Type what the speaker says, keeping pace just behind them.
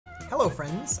Hello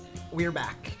friends, we're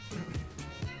back.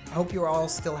 I hope you're all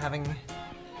still having an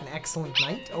excellent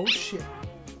night. Oh shit.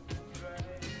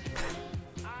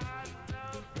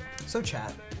 So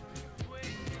chat,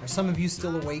 are some of you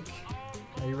still awake?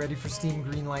 Are you ready for Steam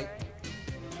Greenlight?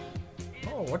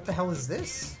 Oh, what the hell is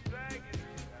this?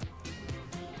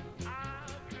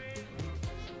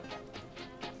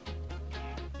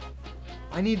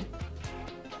 I need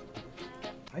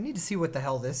to see what the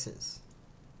hell this is.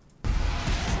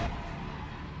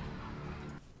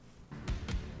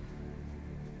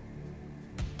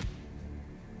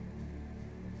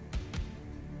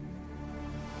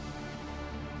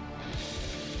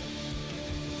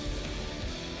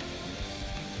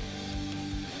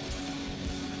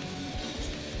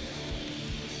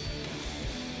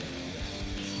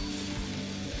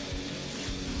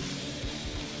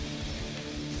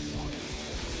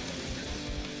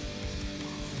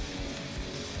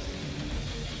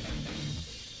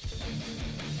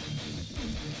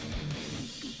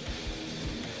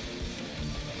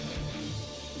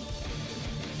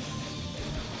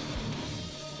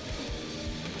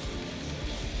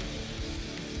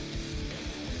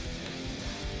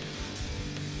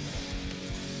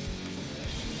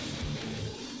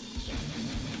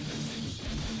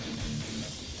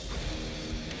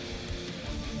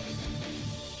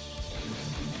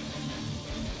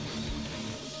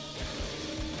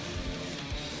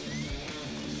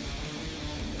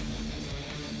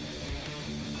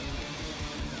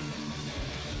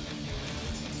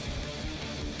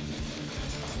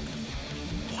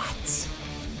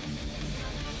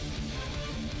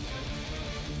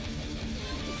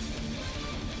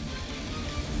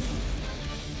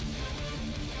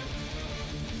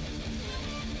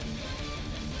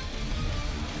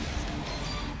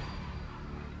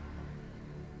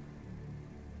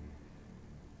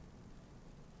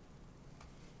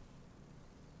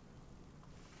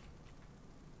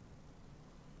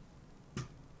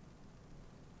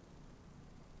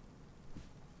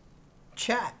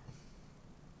 Chat.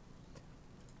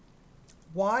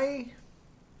 Why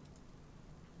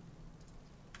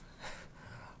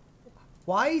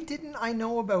didn't I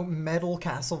know about Metal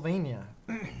Castlevania?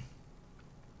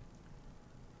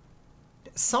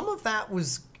 Some of that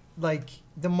was like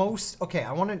the most. Okay,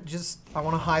 I want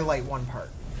to highlight one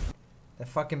part that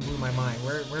fucking blew my mind.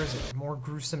 Where is it? More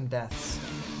gruesome deaths.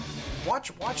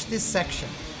 Watch this section.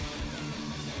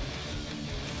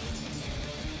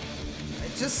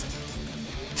 It just.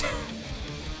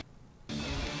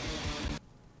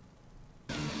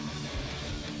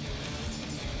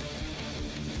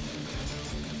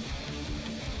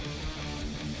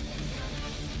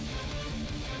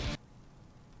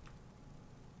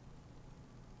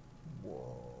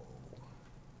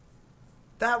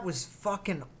 That was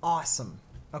fucking awesome.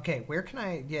 Okay, where can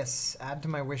I, yes, add to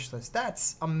my wish list.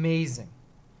 That's amazing.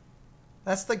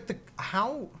 That's like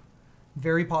how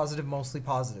very positive, mostly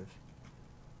positive.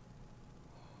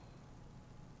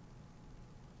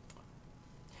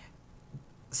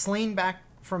 Slain Back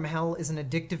from Hell is an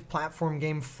addictive platform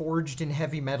game forged in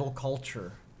heavy metal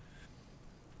culture.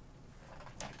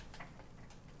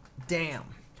 Damn.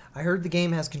 I heard the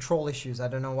game has control issues. I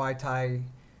don't know why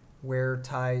where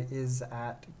Ty is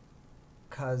at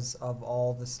because of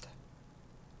all this.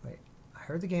 Wait, I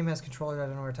heard the game has controller. I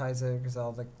don't know where Ty's at because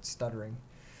all the stuttering.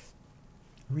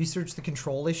 Research the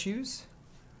control issues.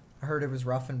 I heard it was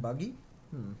rough and buggy.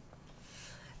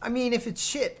 I mean, if it's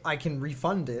shit, I can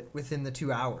refund it within the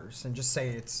 2 hours and just say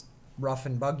it's rough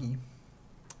and buggy.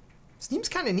 Steam's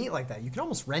kind of neat like that. You can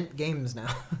almost rent games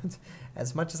now.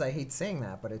 As much as I hate saying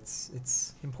that, but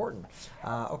it's important.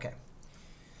 Okay.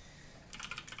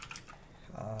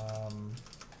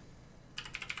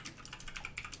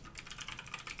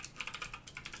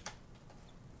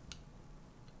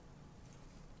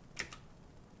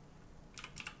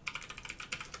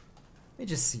 Let me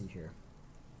just see here.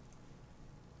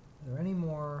 Are there any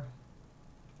more?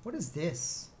 What is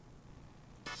this?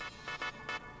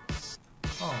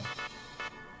 Oh.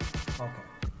 Okay.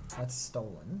 That's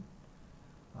stolen.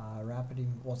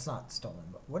 Rapiding. Well, it's not stolen,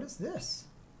 but what is this?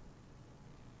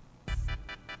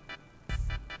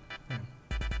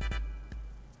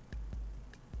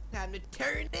 Time to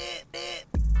turn it.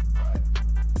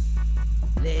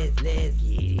 Let's get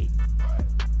it.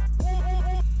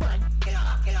 Get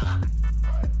off.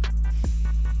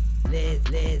 Let's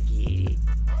get it.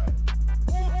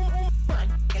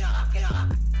 Get off.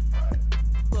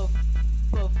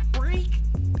 Little freak.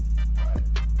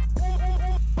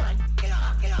 Get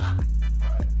off.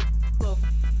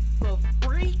 Little freak.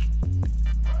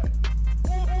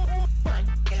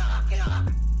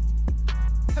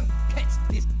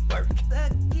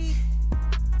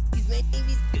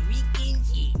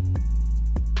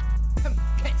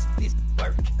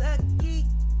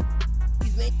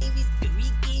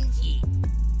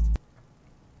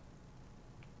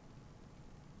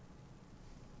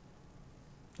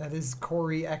 That is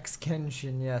Corey X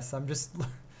Kenshin. Yes, I'm just.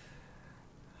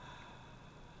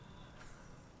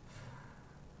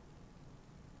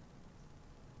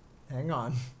 Hang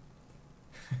on.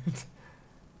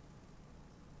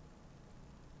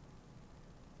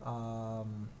 Oh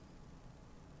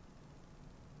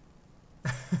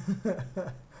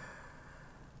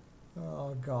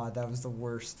god, that was the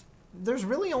worst. There's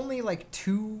really only like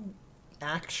 2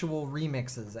 actual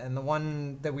remixes, and the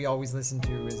one that we always listen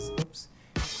to is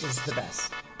the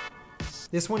best.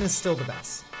 This one is still the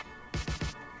best.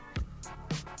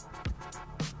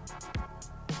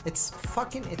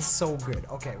 It's so good.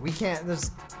 Okay, we can't, there's...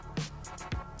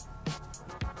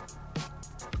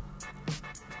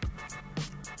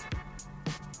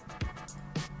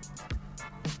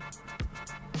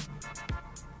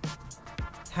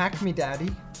 Hack me, daddy.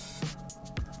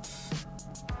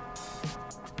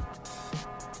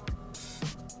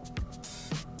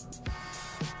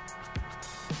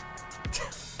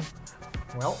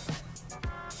 Well,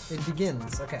 it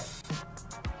begins. Okay.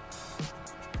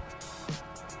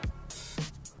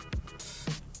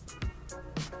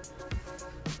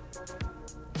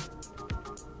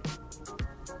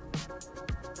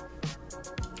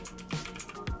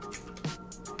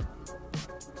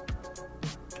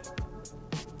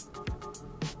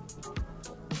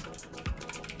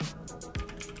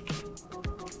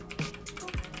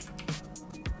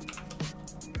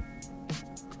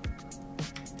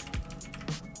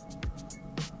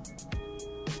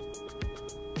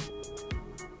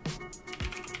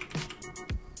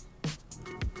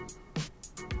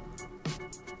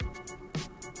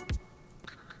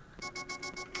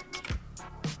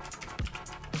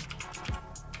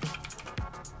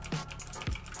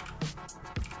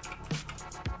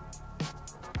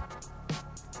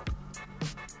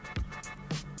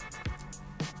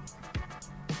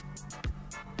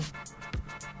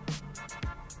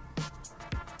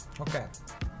 Okay.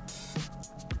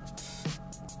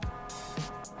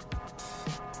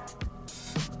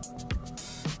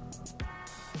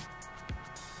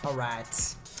 All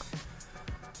right.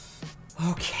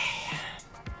 Okay.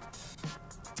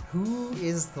 Who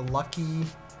is the lucky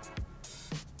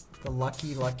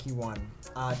one?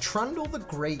 Trundle the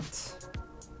Great.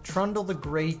 Trundle the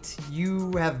Great,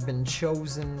 you have been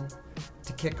chosen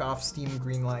to kick off Steam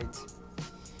Greenlight.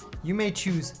 You may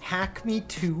choose Hack Me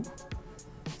 2,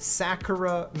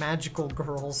 Sakura Magical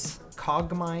Girls,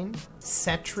 Cogmine,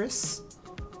 Cetris,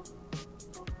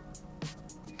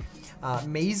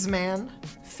 Maze Man,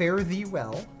 Fare Thee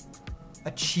Well,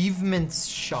 Achievements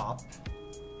Shop,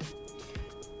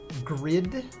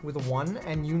 Grid with a 1,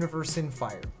 and Universe in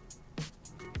Fire.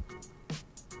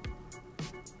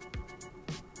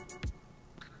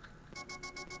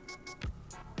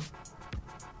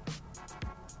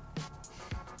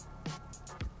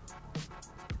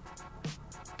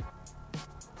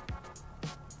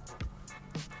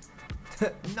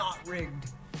 Not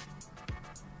rigged.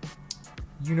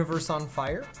 Universe on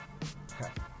Fire?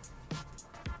 Okay.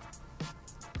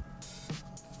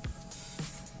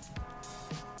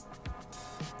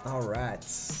 Alright.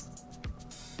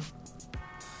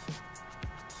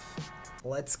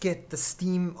 Let's get the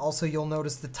Steam. Also, you'll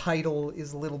notice the title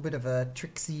is a little bit of a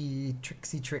tricksy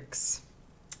tricks.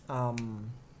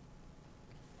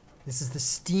 This is the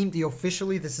Steam,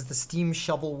 this is the Steam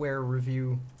Shovelware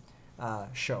review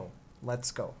show.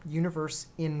 Let's go. Universe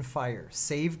in Fire.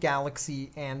 Save Galaxy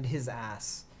and his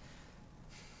ass.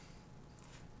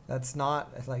 That's not,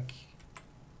 like,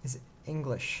 is it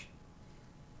English?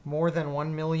 More than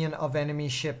 1 million of enemy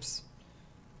ships,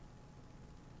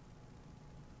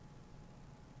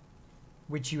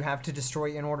 which you have to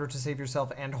destroy in order to save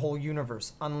yourself and whole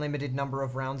universe. Unlimited number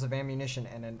of rounds of ammunition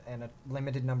and a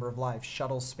limited number of lives.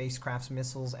 Shuttles, spacecrafts,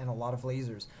 missiles, and a lot of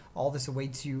lasers. All this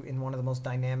awaits you in one of the most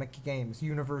dynamic games.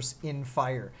 Universe in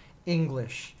Fire.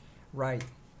 English. Right.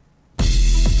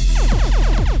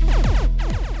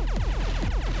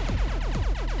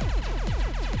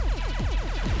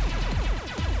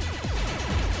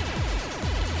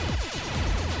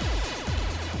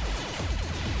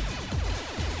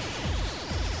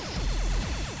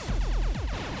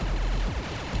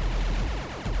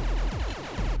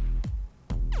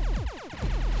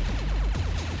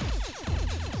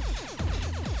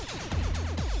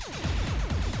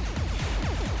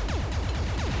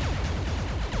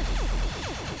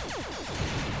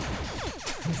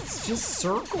 It's just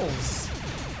circles.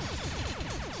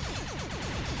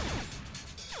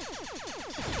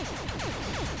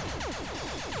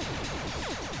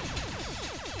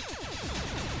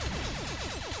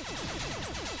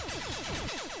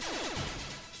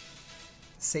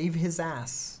 Save his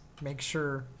ass. Make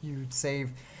sure you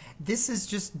save. This is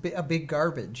just a big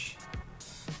garbage.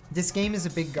 This game is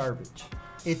a big garbage.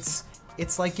 It's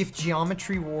like if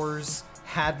Geometry Wars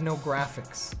had no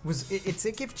graphics. It's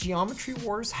like if Geometry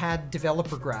Wars had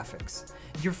developer graphics.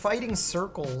 You're fighting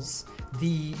circles.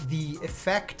 The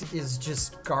effect is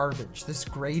just garbage. This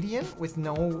gradient with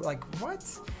no, like, what?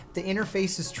 The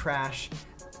interface is trash.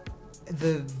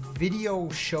 The video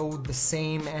showed the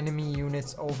same enemy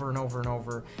units over and over and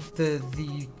over.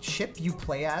 The ship you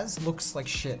play as looks like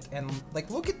shit. And like,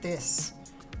 look at this.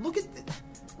 Look,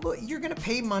 you're gonna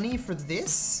pay money for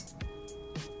this?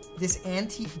 This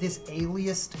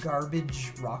aliased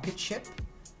garbage rocket ship?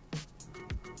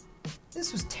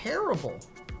 This was terrible.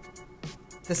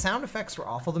 The sound effects were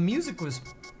awful. The music was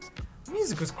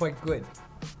quite good.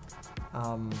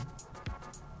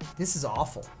 This is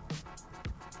awful.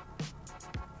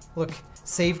 Look,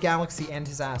 save Galaxy and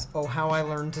his ass. Oh, how I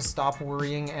learned to stop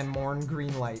worrying and mourn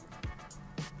Greenlight.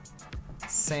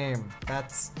 Same.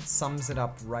 That sums it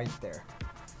up right there.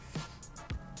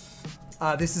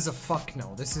 This is a fuck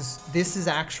no. This is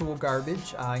actual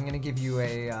garbage. I'm gonna give you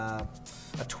a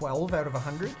 12 out of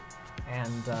 100,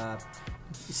 and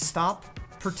stop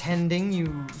pretending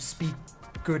you speak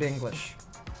good English.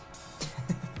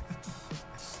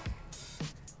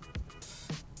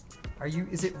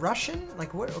 Is it Russian?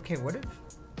 Like what? Okay, what if?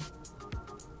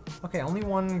 Okay, only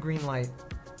one green light.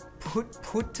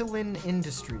 Putilin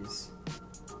Industries.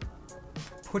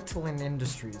 Putilin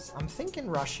Industries. I'm thinking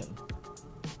Russian.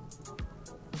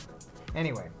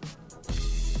 Anyway.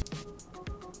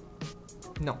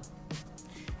 No.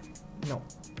 No.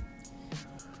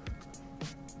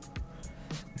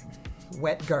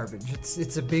 Wet garbage.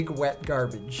 It's a big wet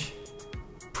garbage.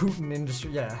 Putin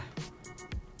Industry. Yeah.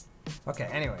 Okay,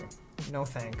 anyway. No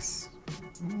thanks.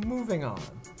 Moving on.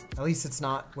 At least it's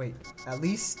not, wait, at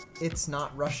least it's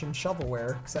not Russian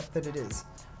shovelware, except that it is.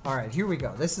 Alright, here we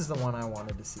go. This is the one I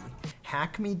wanted to see.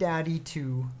 Hack Me Daddy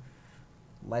 2.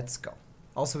 Let's go.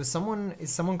 Also, is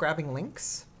someone grabbing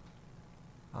links?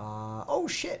 Oh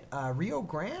shit, Rio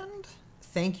Grande?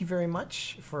 Thank you very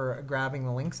much for grabbing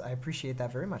the links. I appreciate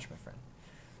that very much, my friend.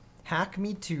 Hack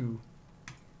Me 2.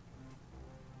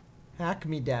 Hack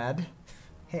Me Dad.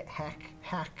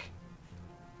 Hack.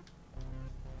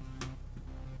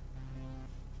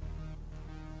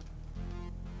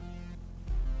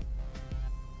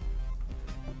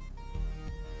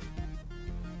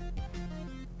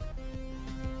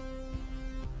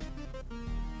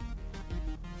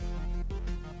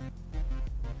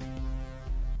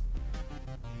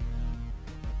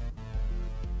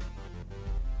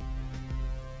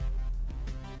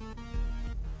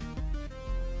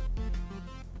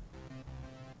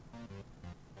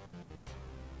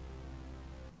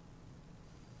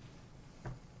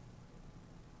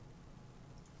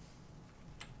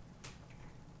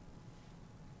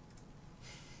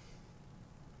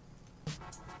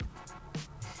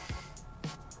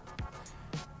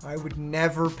 I would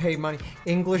never pay money.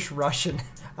 English, Russian.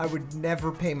 I would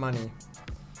never pay money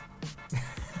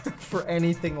for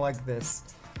anything like this.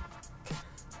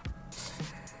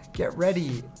 Get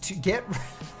ready to get...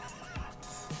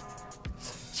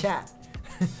 Chat.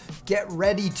 Get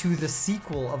ready to the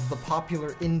sequel of the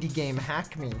popular indie game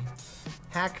Hack Me.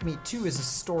 Hack Me 2 is a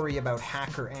story about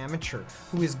hacker amateur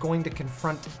who is going to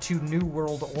confront two new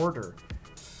world order.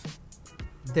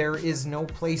 There is no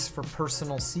place for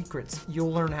personal secrets.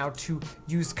 You'll learn how to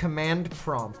use command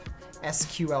prompt,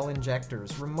 SQL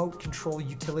injectors, remote control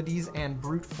utilities, and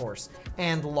brute force.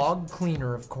 And log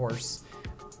cleaner, of course.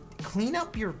 Clean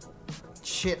up your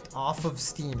shit off of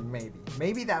Steam, maybe.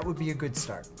 Maybe that would be a good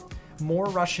start. More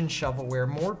Russian shovelware,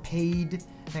 more paid...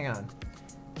 Hang on.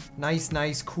 Nice,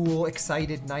 nice, cool,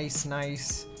 excited, nice,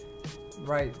 nice.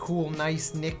 Right, cool,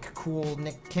 nice, Nick, cool,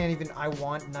 Nick, can't even, I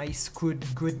want, nice, good,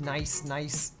 nice,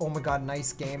 nice, oh my god,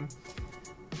 nice game.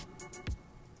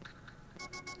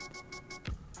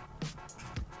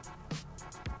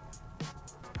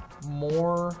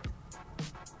 More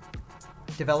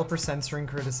developer censoring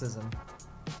criticism.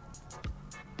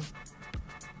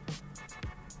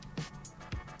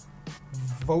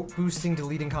 Vote boosting,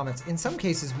 deleting comments. In some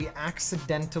cases, we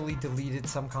accidentally deleted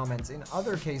some comments. In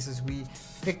other cases, we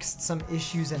fixed some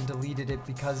issues and deleted it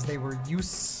because they were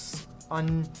useless.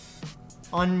 And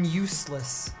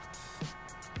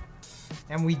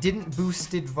we didn't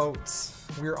boosted votes.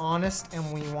 We're honest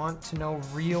and we want to know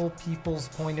real people's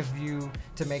point of view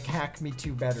to make Hack Me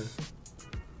 2 better.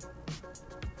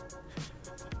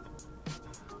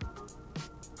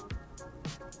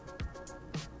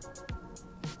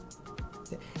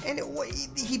 And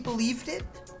he believed it?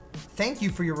 Thank you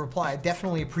for your reply. I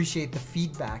definitely appreciate the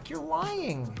feedback. You're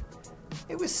lying.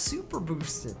 It was super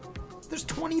boosted. There's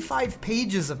 25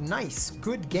 pages of nice,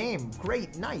 good game,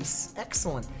 great, nice,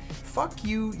 excellent. Fuck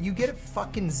you, you get a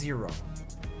fucking 0.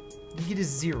 You get a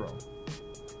 0.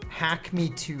 Hack me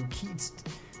to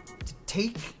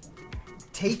take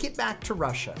it back to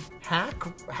Russia.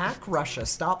 Hack Russia.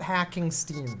 Stop hacking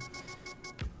Steam.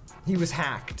 He was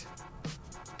hacked.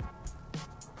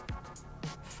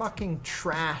 Fucking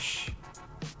trash.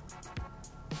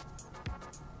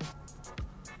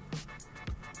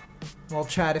 Well,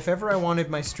 chat, if ever I wanted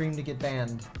my stream to get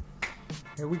banned,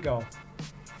 here we go.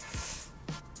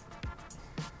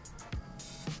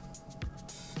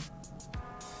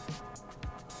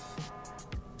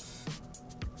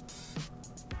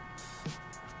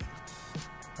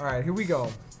 Alright, here we go.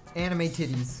 Anime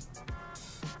titties.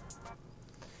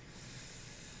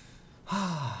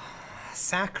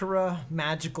 Sakura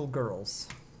Magical Girls.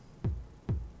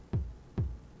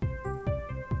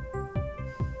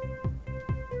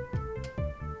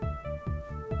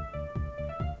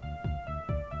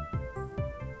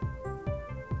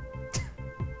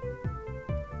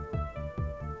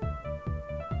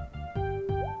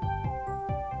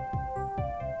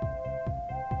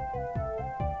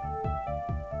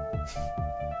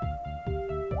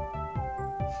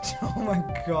 Oh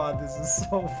my god, this is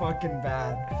so fucking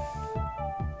bad.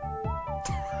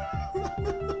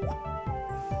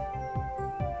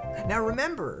 Now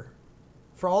remember,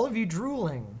 for all of you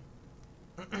drooling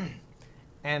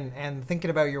and thinking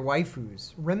about your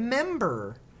waifus,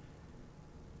 remember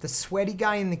the sweaty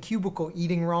guy in the cubicle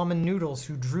eating ramen noodles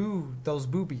who drew those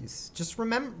boobies. Just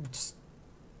remember, just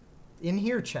in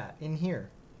here, chat, in here.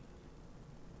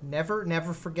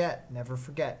 Never forget, never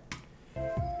forget.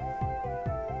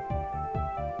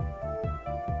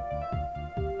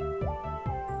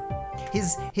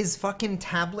 His fucking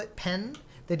tablet pen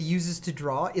that he uses to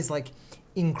draw is like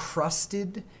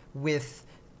encrusted with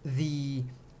the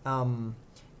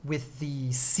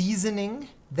seasoning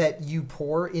that you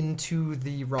pour into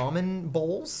the ramen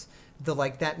bowls. The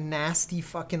like that nasty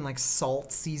fucking like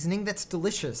salt seasoning that's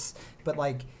delicious, but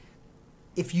like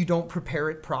if you don't prepare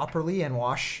it properly and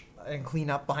wash and clean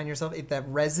up behind yourself, that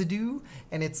residue,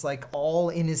 and it's like all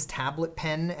in his tablet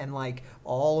pen and like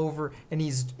all over, and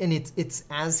it's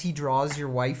as he draws your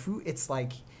waifu, it's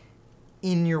like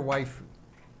in your waifu.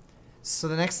 So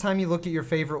the next time you look at your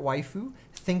favorite waifu,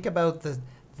 think about the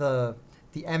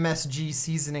MSG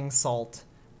seasoning salt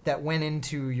that went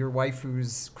into your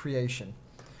waifu's creation.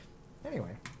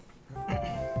 Anyway.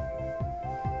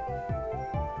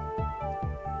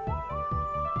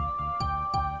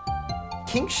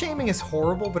 Kink shaming is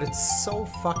horrible, but it's so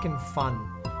fucking fun.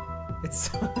 It's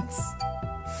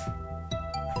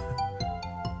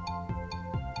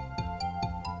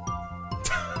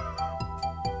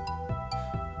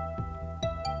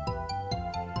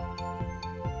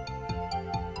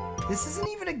This isn't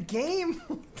even a game.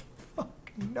 What the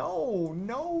fuck? No,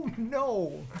 no,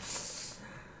 no.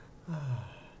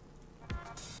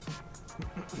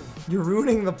 You're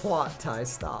ruining the plot, Ty.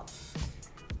 Stop.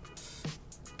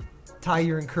 Ty,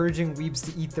 you're encouraging weebs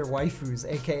to eat their waifus,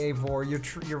 aka Vor.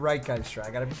 You're right, guys.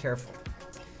 I gotta be careful.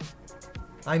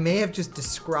 I may have just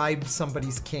described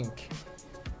somebody's kink.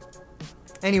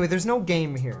 Anyway, there's no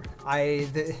game here. I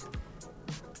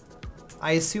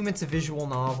assume it's a visual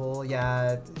novel.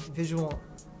 Yeah, visual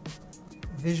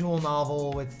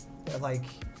novel with like.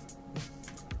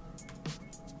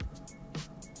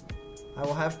 I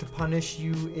will have to punish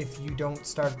you if you don't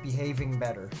start behaving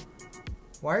better.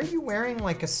 Why are you wearing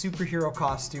like a superhero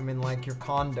costume in like your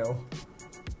condo?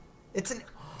 It's an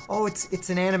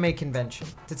anime convention.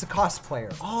 It's a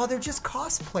cosplayer. Oh, they're just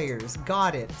cosplayers.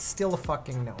 Got it. Still a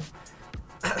fucking no.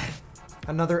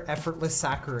 Another effortless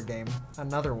Sakura game.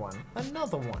 Another one.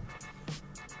 Another one.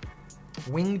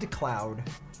 Winged Cloud.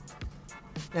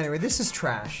 Anyway, this is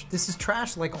trash. This is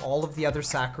trash like all of the other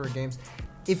Sakura games.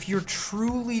 If you're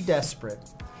truly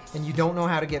desperate and you don't know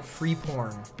how to get free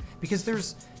porn, because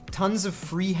there's tons of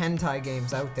free hentai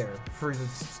games out there for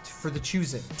the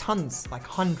choosing. Tons, like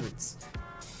hundreds.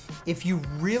 If you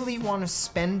really want to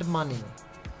spend money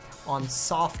on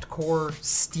softcore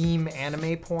Steam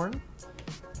anime porn,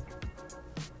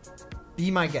 be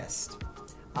my guest.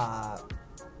 But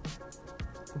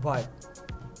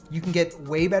you can get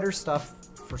way better stuff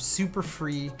for super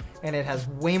free, and it has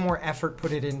way more effort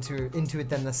put into it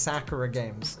than the Sakura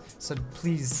games. So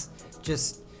please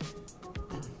just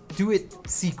do it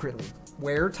secretly.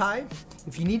 Where, Ty?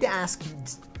 If you need to ask,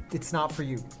 it's not for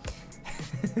you.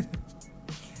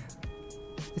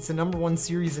 It's the #1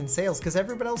 series in sales because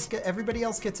everybody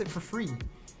else gets it for free.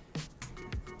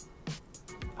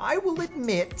 I will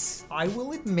admit,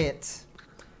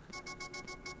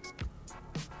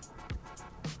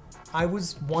 I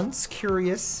was once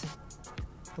curious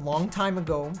a long time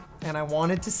ago, and I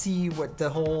wanted to see what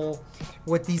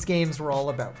these games were all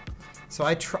about. So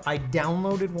I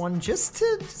downloaded one just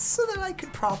so that I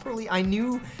could properly. I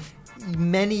knew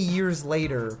many years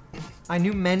later I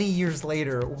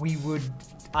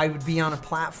would be on a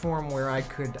platform where I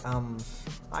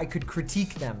could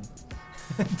critique them.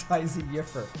 Daisy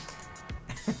Yiffer.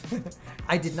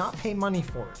 I did not pay money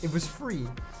for it. It was free.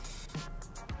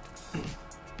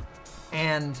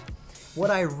 And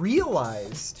what I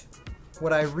realized,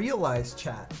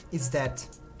 chat, is that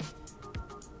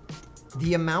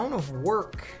the amount of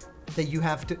work that you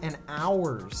have to, and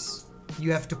hours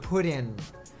you have to put in,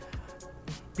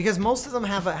 because most of them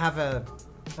have a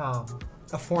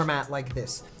format like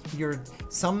this. You're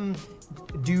some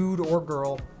dude or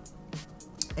girl,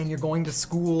 and you're going to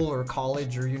school or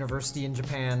college or university in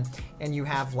Japan, and you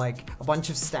have like a bunch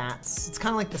of stats. It's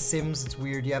kind of like The Sims. It's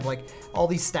weird. You have like all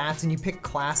these stats, and you pick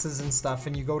classes and stuff,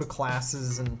 and you go to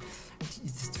classes, and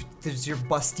there's your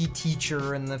busty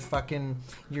teacher and the fucking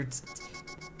your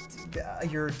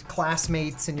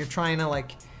classmates, and you're trying to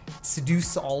like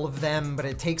seduce all of them, but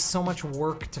it takes so much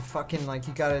work to fucking, like,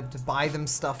 you gotta buy them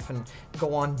stuff and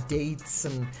go on dates,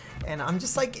 and I'm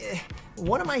just like,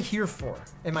 what am I here for?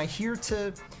 Am I here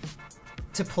to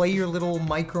play your little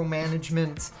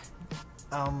micromanagement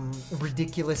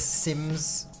ridiculous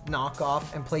Sims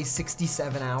knockoff and play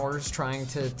 67 hours trying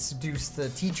to seduce the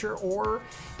teacher, or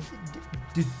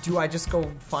do I just go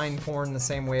find porn the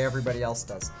same way everybody else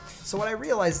does? So what I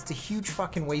realized, it's a huge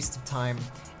fucking waste of time,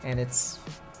 and it's...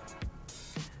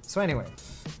 So anyway,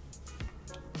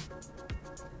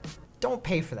 don't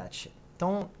pay for that shit.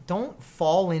 Don't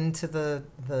fall into the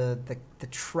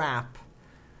trap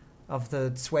of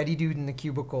the sweaty dude in the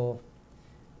cubicle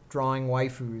drawing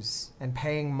waifus and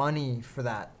paying money for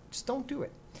that. Just don't do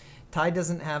it. Ty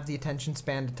doesn't have the attention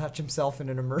span to touch himself in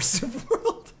an immersive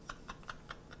world.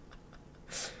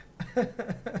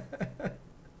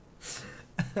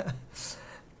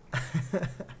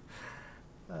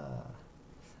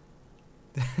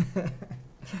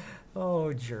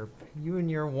 Oh, jerp. You and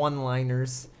your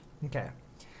one-liners. Okay.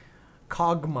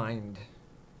 Cogmind.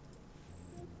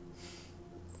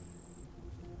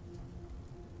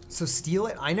 So steal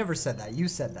it? I never said that. You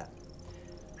said that.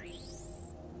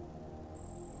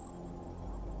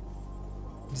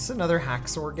 Is this another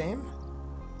hacksaw game?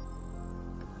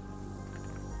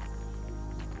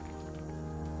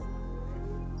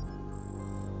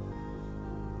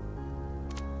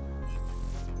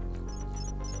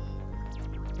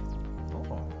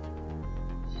 Oh.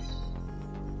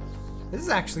 This is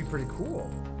actually pretty cool.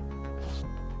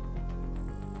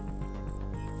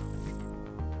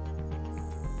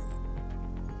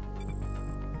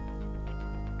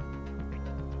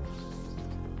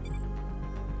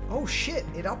 Oh shit,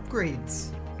 it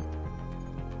upgrades.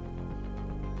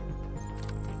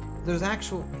 There's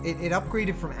actual, it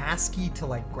upgraded from ASCII to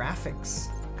like graphics,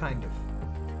 kind of.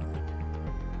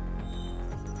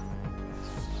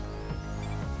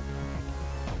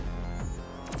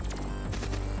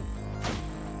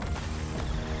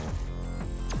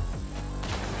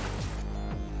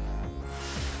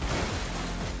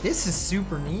 This is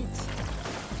super neat.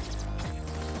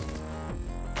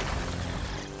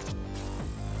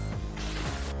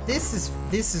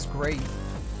 This is great.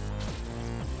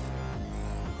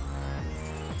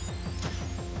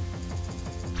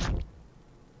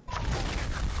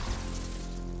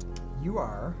 You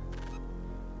are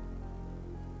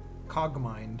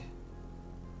Cogmind.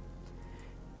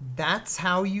 That's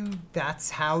how you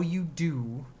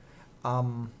do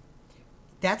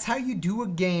that's how you do a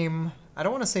game. I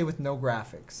don't want to say with no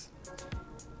graphics.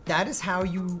 That is how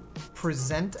you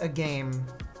present a game.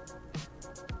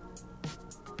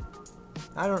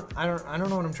 I don't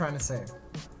know what I'm trying to say.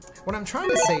 What I'm trying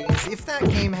to say is, if that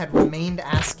game had remained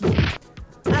ASCII,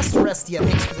 Asterestia,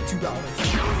 thanks for the $2. Do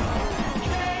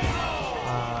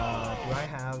I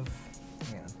have?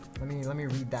 Yeah. Let me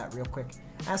read that real quick.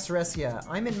 Asterestia,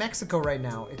 I'm in Mexico right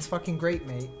now. It's fucking great,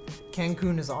 mate.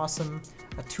 Cancun is awesome.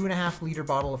 A 2.5 liter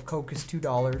bottle of Coke is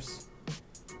 $2.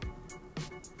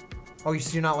 Oh,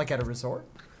 so you're not like at a resort?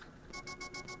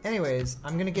 Anyways,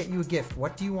 I'm gonna get you a gift.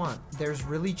 What do you want? There's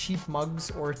really cheap mugs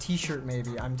or a t-shirt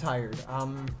maybe. I'm tired.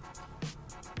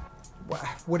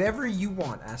 Whatever you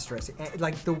want, Asterestia.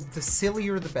 Like, the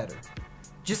sillier the better.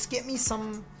 Just get me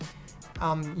some,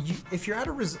 if you're at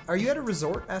a are you at a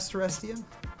resort, Asterestia?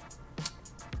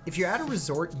 If you're at a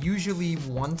resort, usually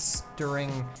once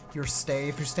during your stay,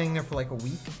 if you're staying there for like a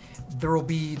week,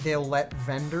 they'll let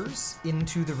vendors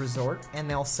into the resort, and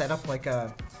they'll set up like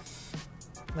a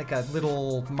like a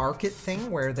little market thing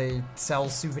where they sell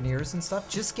souvenirs and stuff,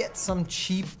 just get some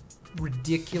cheap,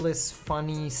 ridiculous,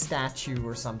 funny statue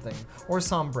or something, or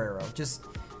sombrero. Just,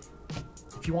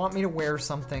 if you want me to wear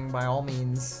something, by all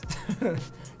means.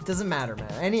 It doesn't matter,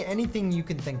 man. Anything you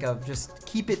can think of, just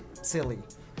keep it silly.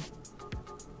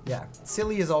 Yeah,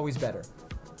 silly is always better.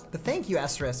 But thank you,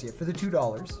 Asteresia, for the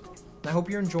 $2. And I hope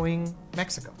you're enjoying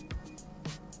Mexico.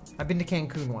 I've been to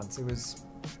Cancun once. It was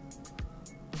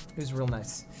real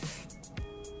nice.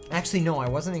 Actually, no, I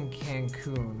wasn't in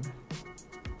Cancun.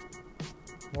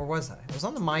 Where was I? I was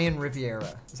on the Mayan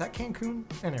Riviera. Is that Cancun?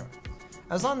 Anyway,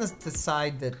 I was on the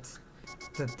side the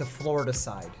Florida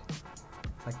side.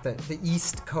 Like the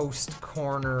East Coast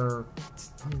corner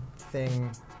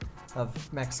thing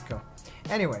of Mexico.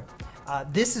 Anyway,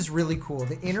 this is really cool.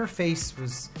 The interface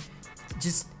was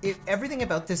just, everything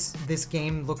about this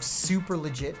game looks super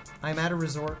legit. I'm at a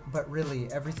resort, but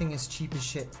really, everything is cheap as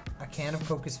shit. A can of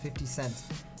Coke is 50 cents.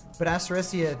 But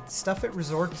Asteresia, stuff at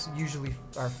resorts usually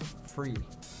are free.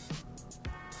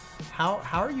 How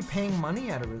are you paying money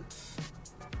at a resort?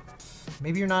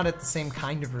 Maybe you're not at the same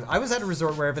kind of... I was at a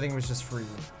resort where everything was just free.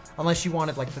 Unless you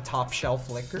wanted, like, the top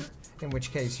shelf liquor, in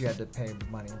which case you had to pay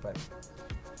money, but...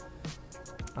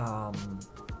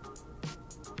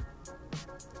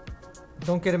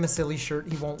 Don't get him a silly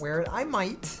shirt, he won't wear it. I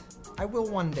might. I will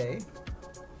one day.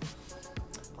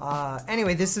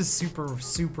 Anyway, this is super,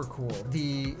 super cool.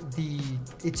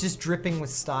 It's just dripping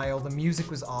with style. The music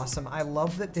was awesome. I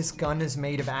love that this gun is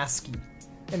made of ASCII.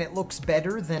 And it looks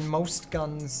better than most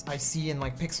guns I see in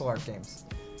like pixel art games.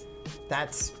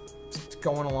 That's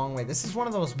going a long way. This is one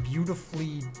of the most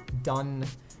beautifully done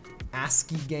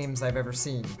ASCII games I've ever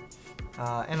seen.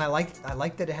 And I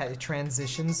like that it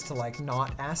transitions to like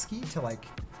not ASCII to like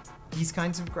these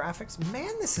kinds of graphics.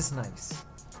 Man, this is nice.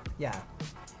 Yeah,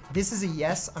 this is a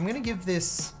yes. I'm gonna give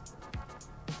this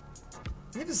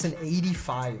an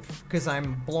 85 because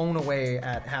I'm blown away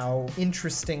at how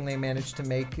interesting they managed to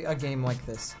make a game like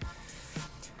this.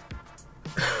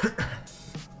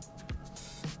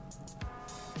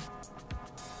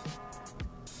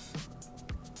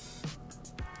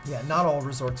 Yeah, not all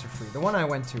resorts are free. The one I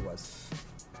went to was.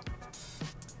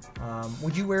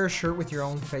 Would you wear a shirt with your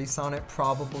own face on it?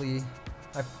 Probably.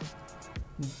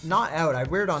 Not out. I'd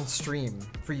wear it on stream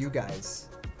for you guys.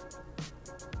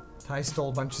 I stole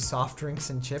a bunch of soft drinks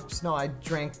and chips. No, I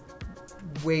drank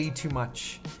way too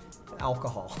much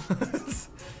alcohol.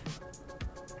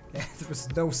 Yeah, there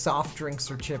was no soft drinks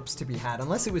or chips to be had,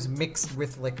 unless it was mixed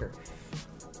with liquor.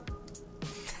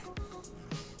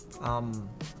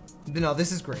 No,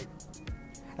 this is great.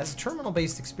 As a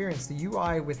terminal-based experience, the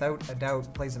UI without a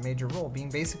doubt plays a major role, being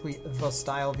basically the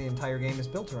style the entire game is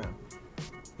built around.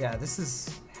 Yeah, this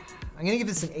is... I'm gonna give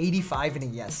this an 85 and a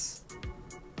yes.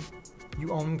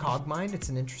 You own Cogmind, it's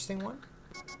an interesting one.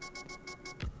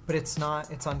 But it's not,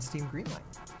 it's on Steam Greenlight.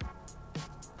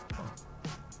 Oh.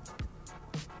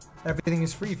 Everything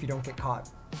is free if you don't get caught.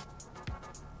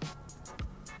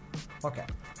 Okay.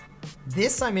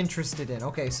 This I'm interested in.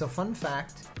 Okay, so fun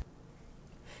fact.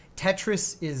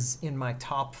 Tetris is in my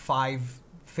top 5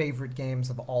 favorite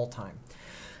games of all time.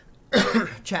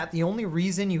 Chat, the only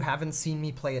reason you haven't seen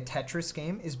me play a Tetris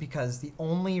game is because the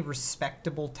only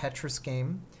respectable Tetris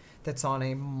game that's on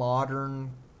a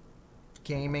modern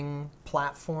gaming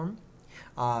platform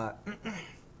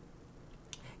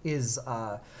is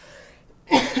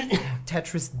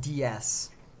Tetris DS.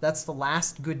 That's the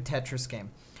last good Tetris game.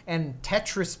 And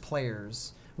Tetris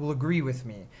players will agree with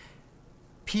me.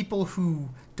 People who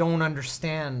don't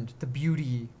understand the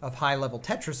beauty of high-level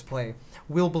Tetris play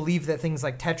will believe that things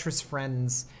like Tetris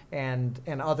Friends and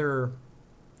other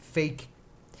fake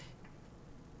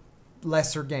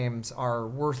lesser games are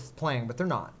worth playing, but they're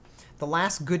not. The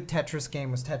last good Tetris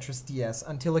game was Tetris DS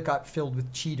until it got filled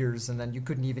with cheaters and then you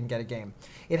couldn't even get a game.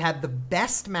 It had the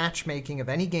best matchmaking of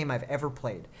any game I've ever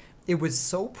played. It was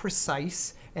so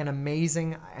precise and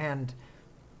amazing, and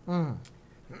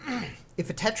if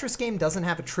a Tetris game doesn't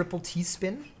have a triple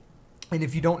T-spin, and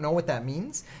if you don't know what that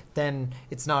means, then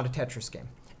it's not a Tetris game.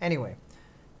 Anyway,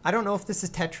 I don't know if this is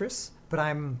Tetris, but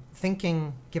I'm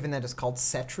thinking, given that it's called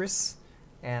Setris,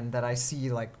 and that I see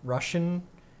like Russian,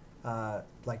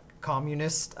 like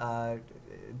communist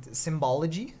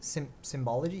symbology,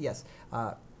 symbology, yes.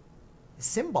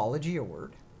 Symbology a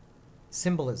word?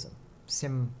 Symbolism.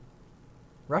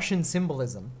 Russian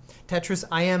symbolism. Tetris,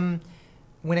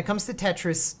 when it comes to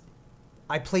Tetris,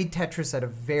 I played Tetris at a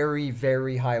very,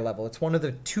 very high level. It's one of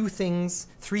the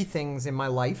three things in my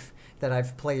life that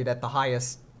I've played at the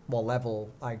highest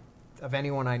level of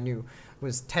anyone I knew. It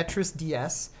was Tetris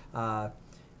DS,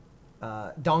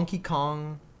 Donkey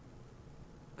Kong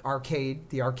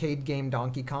the arcade game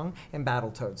Donkey Kong, and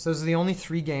Battletoads. Those are the only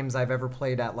 3 games I've ever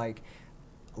played at like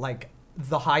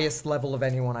the highest level of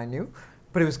anyone I knew.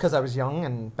 But it was because I was young,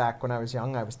 and back when I was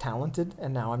young, I was talented,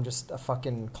 and now I'm just a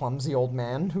fucking clumsy old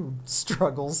man who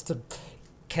struggles to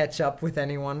catch up with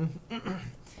anyone.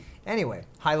 Anyway,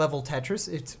 high-level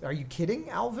Tetris. Are you kidding,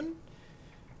 Alvin?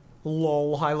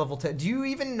 Lol, high-level Tetris. Do you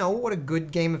even know what a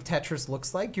good game of Tetris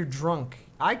looks like? You're drunk.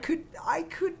 I could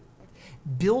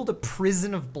build a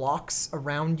prison of blocks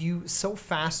around you so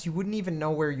fast you wouldn't even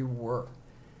know where you were.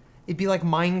 It'd be like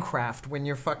Minecraft when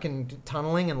you're fucking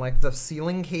tunneling and like the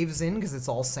ceiling caves in because it's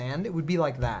all sand. It would be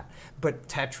like that, but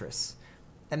Tetris.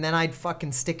 And then I'd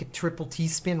fucking stick a triple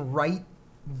T-spin right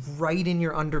in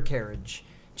your undercarriage,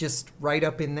 just right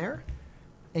up in there,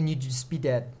 and you'd just be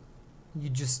dead.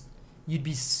 You'd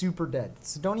be super dead.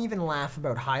 So don't even laugh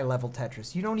about high-level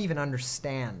Tetris. You don't even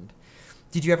understand.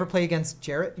 Did you ever play against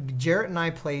Jarrett? Jarrett and I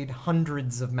played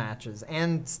hundreds of matches,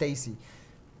 and Stacy.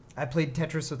 I played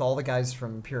Tetris with all the guys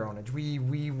from Pure Ownage.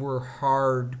 We were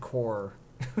hardcore.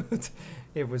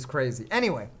 It was crazy.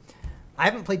 Anyway, I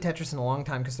haven't played Tetris in a long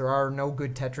time because there are no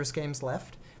good Tetris games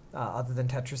left, other than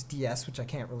Tetris DS, which I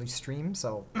can't really stream.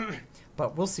 So,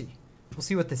 but we'll see. We'll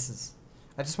see what this is.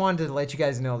 I just wanted to let you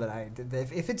guys know that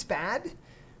if it's bad,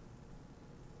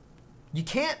 you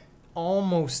can't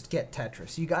almost get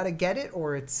Tetris. You got to get it,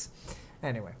 or it's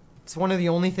anyway. It's one of the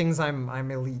only things I'm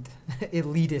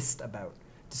elitist about,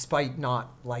 despite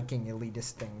not liking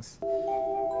elitist things.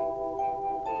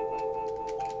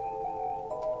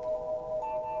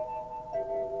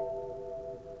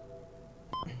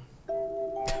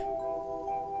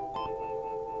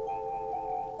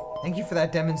 Thank you for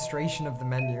that demonstration of the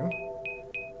menu.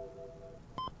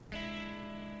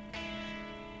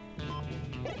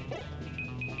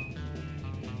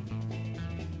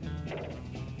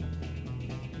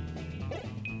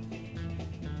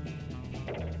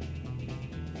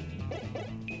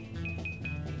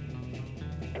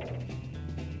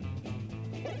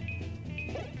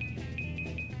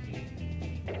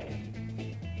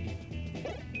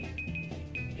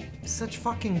 Such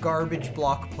fucking garbage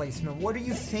block placement. What are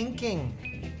you thinking?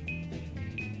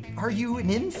 Are you an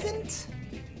infant?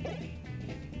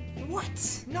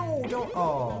 What? No, don't.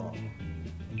 Oh.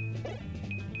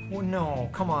 Well,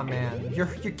 no, come on, man. You're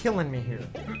killing me here.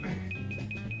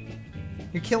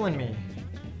 You're killing me.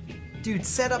 Dude,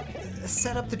 set up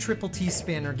the triple T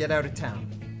spin or get out of town.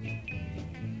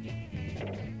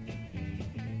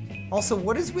 Also,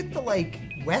 what is with the like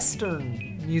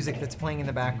Western music that's playing in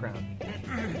the background?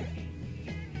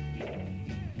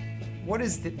 What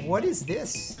is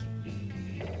this?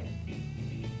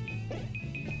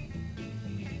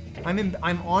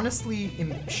 I'm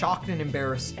honestly shocked and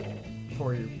embarrassed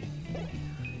for you.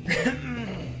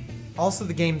 Also,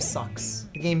 the game sucks.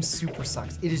 The game super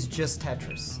sucks. It is just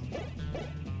Tetris.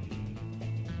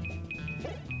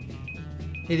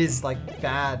 It is like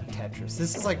bad Tetris.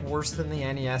 This is like worse than the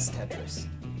NES Tetris.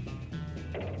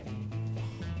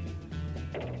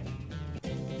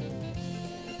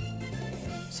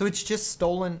 So it's just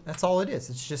stolen, that's all it is.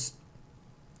 It's just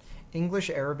English,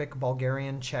 Arabic,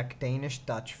 Bulgarian, Czech, Danish,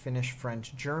 Dutch, Finnish,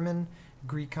 French, German,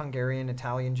 Greek, Hungarian,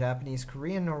 Italian, Japanese,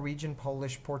 Korean, Norwegian,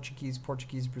 Polish, Portuguese,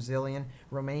 Brazilian,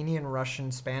 Romanian,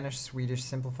 Russian, Spanish, Swedish,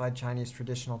 Simplified Chinese,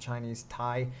 Traditional Chinese,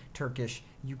 Thai, Turkish,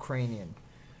 Ukrainian.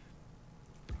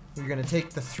 You're going to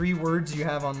take the 3 words you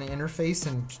have on the interface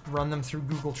and run them through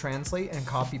Google Translate and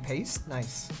copy paste.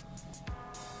 Nice.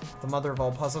 The mother of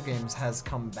all puzzle games has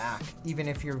come back. Even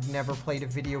if you've never played a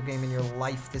video game in your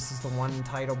life, this is the one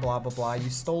title, blah, blah, blah. You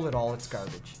stole it all, it's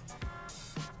garbage.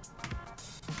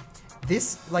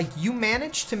 This, like, you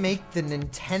managed to make the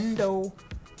Nintendo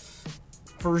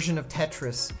version of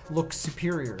Tetris look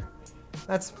superior.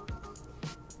 That's...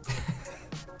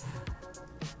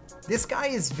 This guy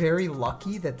is very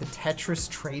lucky that the Tetris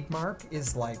trademark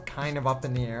is, like, kind of up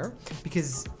in the air,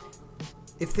 because...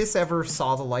 if this ever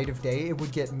saw the light of day, it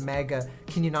would get mega...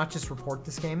 Can you not just report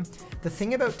this game? The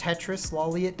thing about Tetris,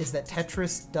 Lolliot, is that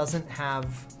Tetris doesn't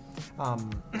have...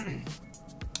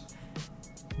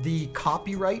 the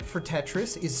copyright for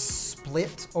Tetris is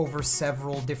split over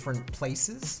several different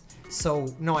places. So,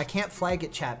 no, I can't flag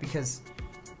it, chat, because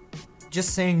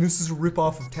just saying this is a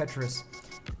ripoff of Tetris.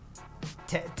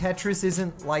 Tetris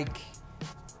isn't like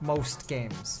most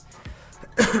games.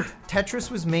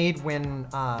 Tetris was made when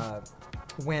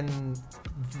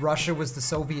Russia was the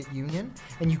Soviet Union,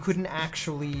 and you couldn't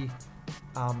actually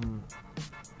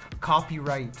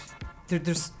copyright.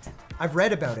 I've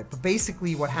read about it, but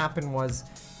basically what happened was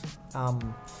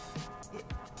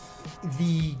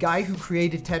the guy who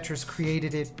created Tetris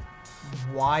created it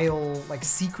while, like,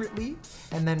 secretly,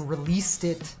 and then released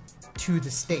it to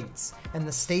the States. And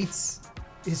the States,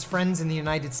 his friends in the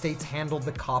United States handled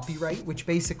the copyright, which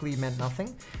basically meant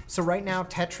nothing. So right now,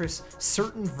 Tetris,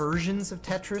 certain versions of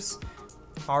Tetris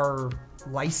are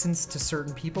licensed to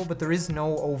certain people, but there is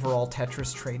no overall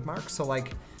Tetris trademark. So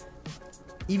like,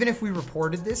 even if we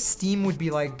reported this, Steam would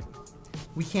be like,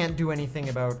 we can't do anything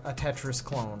about a Tetris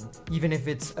clone, even if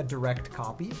it's a direct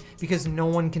copy, because no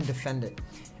one can defend it.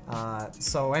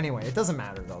 So anyway, it doesn't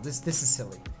matter though. This is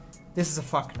silly. This is a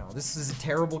fuck no. This is a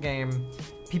terrible game.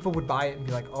 People would buy it and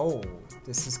be like, oh,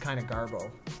 this is kind of garbo.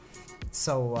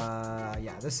 So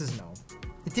yeah, this is no.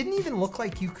 It didn't even look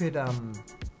like you could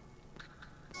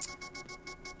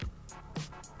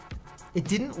it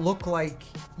didn't look like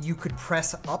you could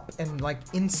press up and like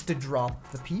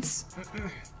insta-drop the piece.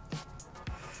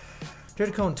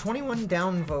 DreadedCone, 21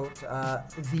 downvote.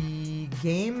 The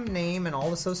game name and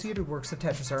all associated works of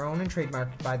Tetris are owned and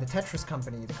trademarked by the Tetris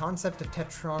Company. The concept of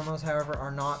Tetronymos, however,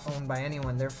 are not owned by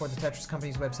anyone. Therefore, the Tetris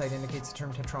Company's website indicates the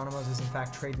term Tetronymos is in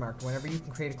fact trademarked. Whenever you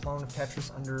can create a clone of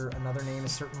Tetris under another name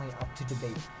is certainly up to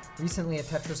debate. Recently, a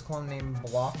Tetris clone named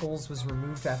Blockles was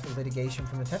removed after litigation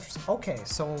from the Tetris. Okay,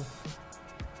 so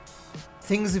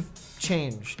things have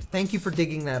changed. Thank you for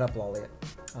digging that up, Lolliot.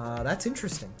 That's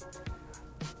interesting.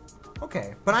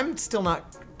 Okay, but I'm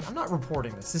not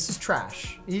reporting this. This is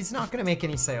trash. He's not gonna make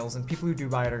any sales, and people who do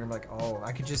buy it are gonna be like, oh,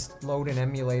 I could just load an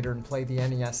emulator and play the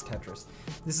NES Tetris.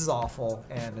 This is awful,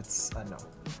 and it's a no.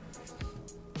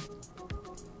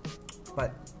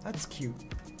 But that's cute.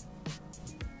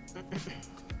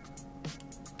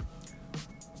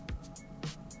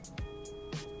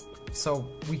 So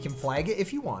we can flag it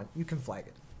if you want. You can flag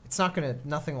it. It's not gonna,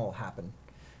 nothing will happen.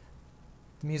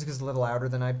 The music is a little louder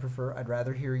than I'd prefer. I'd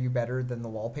rather hear you better than the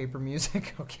wallpaper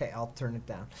music. Okay, I'll turn it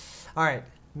down. All right,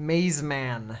 Maze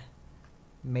Man.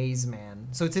 Maze Man.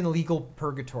 So it's in legal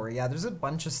purgatory. Yeah, there's a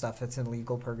bunch of stuff that's in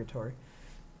legal purgatory.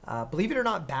 Believe it or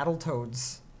not,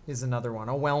 Battletoads is another one,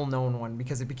 a well-known one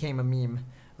because it became a meme.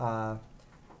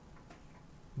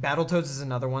 Battletoads is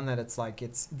another one that it's like,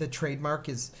 the trademark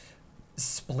is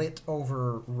split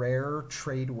over Rare,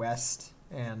 Trade West,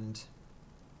 and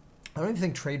I don't even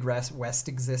think Trade West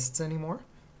exists anymore,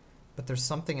 but there's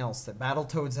something else that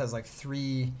Battletoads has like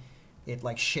it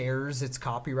like shares its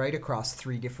copyright across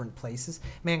 3 different places.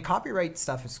 Man, copyright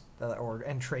stuff is,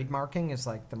 and trademarking is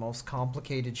like the most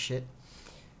complicated shit,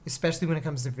 especially when it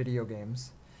comes to video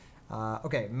games.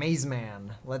 Okay, Maze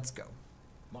Man, let's go.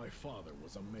 My father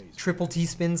was a maze Triple T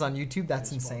spins on YouTube, that's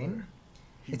His insane. father,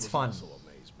 he It's was fun. also a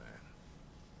maze man.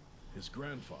 His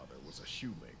grandfather was a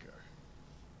shoemaker.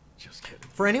 Just kidding.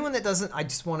 For anyone that doesn't, I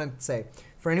just want to say,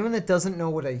 for anyone that doesn't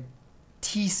know what a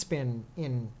T-spin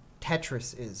in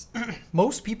Tetris is,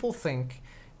 most people think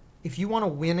if you want to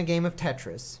win a game of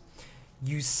Tetris,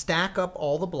 you stack up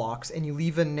all the blocks and you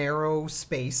leave a narrow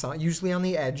space, usually on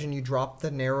the edge, and you drop the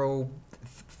narrow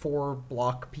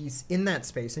 4-block piece in that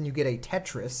space, and you get a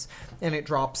Tetris, and it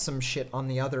drops some shit on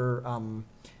the other, on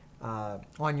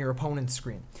your opponent's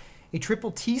screen. A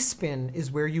triple T spin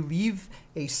is where you leave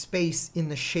a space in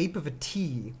the shape of a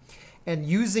T, and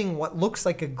using what looks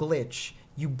like a glitch,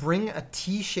 you bring a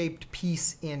T-shaped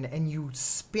piece in and you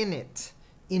spin it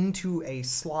into a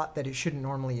slot that it shouldn't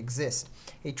normally exist.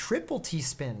 A triple T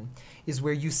spin is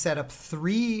where you set up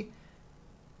 3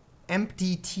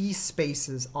 empty T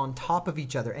spaces on top of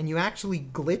each other, and you actually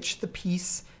glitch the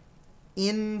piece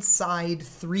inside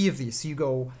 3 of these.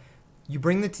 So you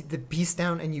bring the piece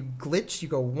down and you glitch, you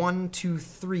go 1, 2,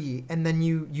 3, and then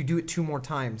you do it 2 more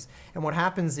times. And what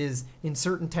happens is, in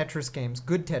certain Tetris games,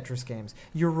 good Tetris games,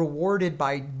 you're rewarded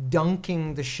by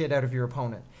dunking the shit out of your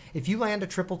opponent. If you land a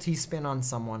triple T spin on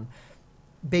someone,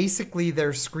 basically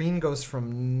their screen goes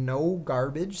from no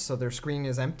garbage, so their screen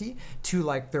is empty, to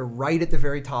like they're right at the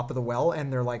very top of the well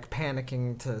and they're like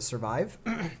panicking to survive.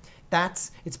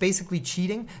 It's basically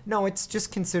cheating. No, it's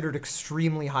just considered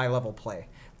extremely high level play.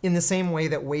 In the same way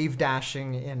that wave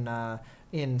dashing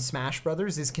in Smash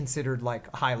Brothers is considered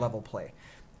like high level play.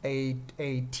 A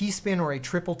T-spin or a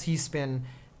triple T-spin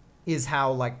is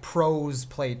how like pros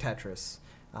play Tetris.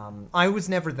 I was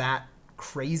never that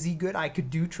crazy good. I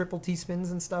could do triple T-spins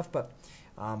and stuff, but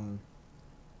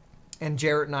and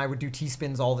Jarrett and I would do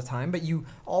T-spins all the time, but you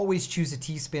always choose a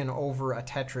T-spin over a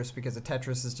Tetris because a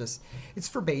Tetris is just, it's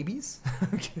for babies.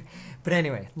 But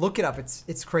anyway, look it up.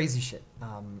 It's crazy shit.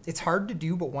 It's hard to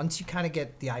do, but once you kind of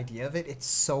get the idea of it, it's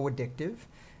so addictive.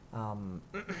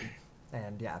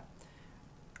 And yeah.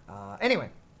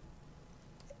 Anyway,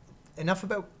 enough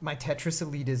about my Tetris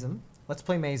elitism. Let's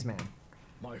play Maze Man.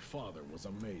 My father was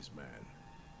a maze man.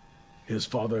 His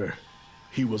father,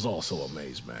 he was also a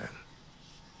maze man.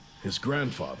 His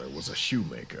grandfather was a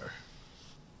shoemaker.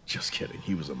 Just kidding,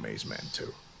 he was a maze man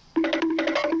too.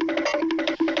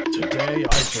 Today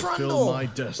I fulfill my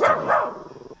destiny.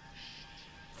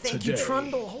 Thank you,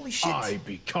 Trundle. Holy shit. I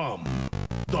become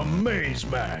the Maze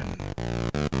Man.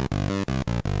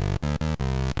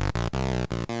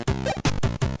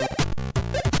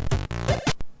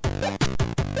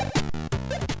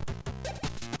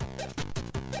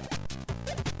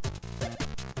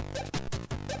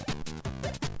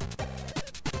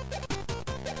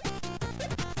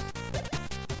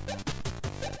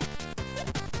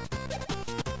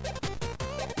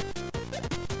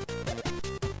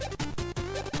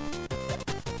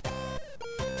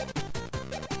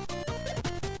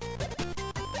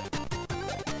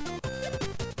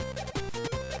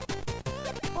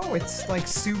 Oh, it's like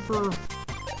super...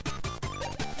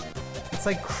 It's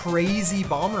like crazy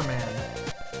Bomberman.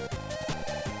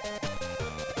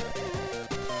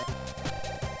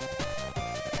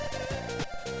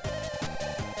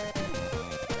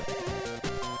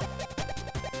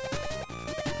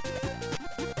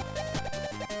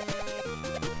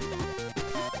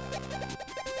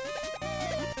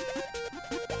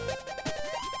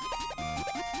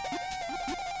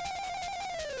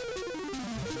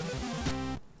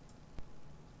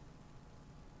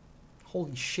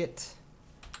 Holy shit.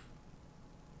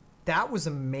 That was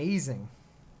amazing.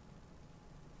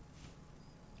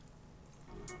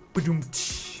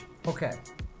 Ba-doom-tsh. Okay.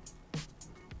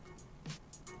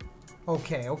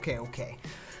 Okay.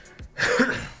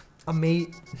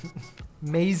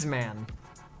 Maze Man.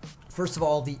 First of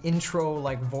all, the intro,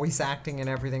 like voice acting and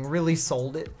everything, really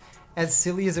sold it. As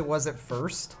silly as it was at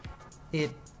first,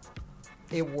 it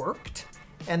worked.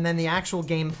 And then the actual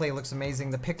gameplay looks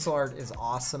amazing. The pixel art is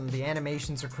awesome. The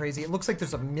animations are crazy. It looks like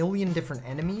there's a million different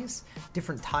enemies,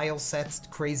 different tile sets,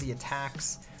 crazy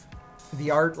attacks.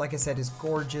 The art, like I said, is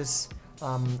gorgeous.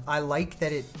 I like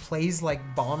that it plays like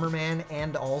Bomberman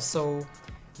and also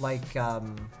like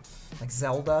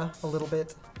Zelda a little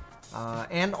bit.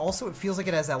 And also it feels like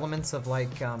it has elements of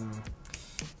like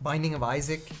Binding of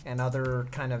Isaac and other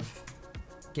kind of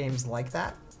games like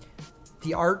that.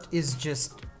 The art is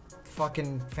just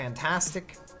fucking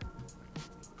fantastic.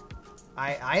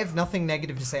 I have nothing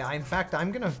negative to say. In fact,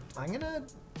 I'm gonna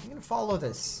follow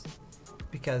this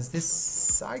because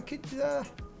this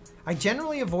I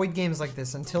generally avoid games like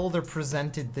this until they're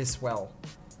presented this well.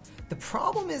 The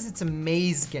problem is it's a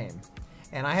maze game,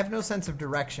 and I have no sense of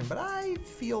direction, but I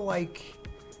feel like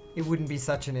it wouldn't be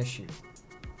such an issue.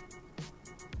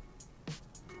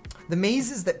 The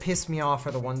mazes that piss me off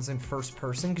are the ones in first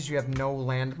person because you have no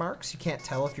landmarks. You can't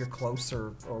tell if you're close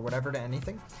or whatever to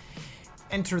anything.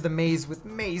 Enter the maze with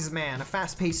Maze Man, a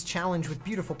fast-paced challenge with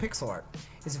beautiful pixel art.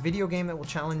 It's a video game that will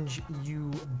challenge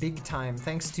you big time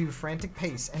thanks to frantic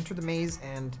pace. Enter the maze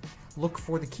and look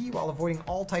for the key while avoiding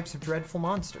all types of dreadful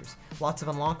monsters. Lots of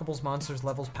unlockables, monsters,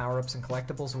 levels, power-ups, and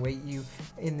collectibles await you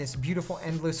in this beautiful,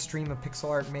 endless stream of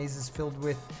pixel art mazes filled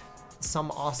with some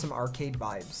awesome arcade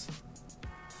vibes.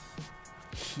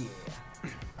 Yeah.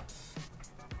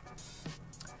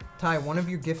 Ty, one of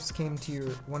my gifts came to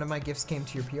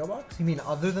your PO box? You mean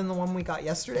other than the one we got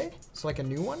yesterday? So like a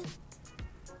new one?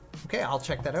 Okay, I'll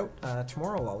check that out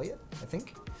tomorrow, Elliot, I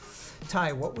think.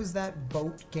 Ty, what was that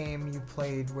boat game you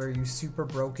played where you super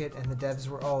broke it and the devs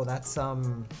were... Oh, that's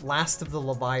Last of the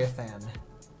Leviathan.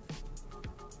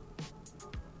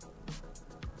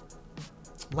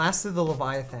 Last of the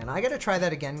Leviathan. I gotta try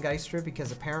that again, Geistra,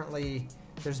 because apparently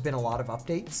there's been a lot of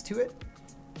updates to it.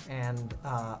 And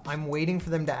I'm waiting for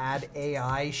them to add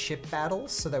AI ship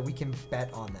battles so that we can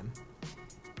bet on them.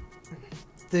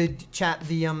 The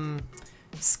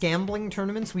scambling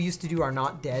tournaments we used to do are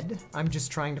not dead. I'm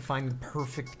just trying to find the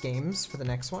perfect games for the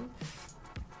next one.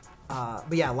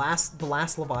 But yeah, the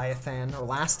Last Leviathan, or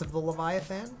Last of the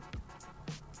Leviathan?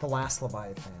 The Last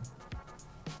Leviathan.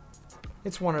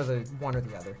 It's one or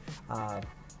the other.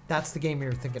 That's the game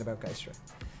you're thinking about, Geistra.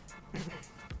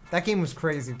 That game was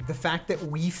crazy. The fact that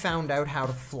we found out how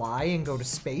to fly and go to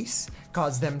space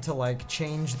caused them to like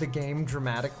change the game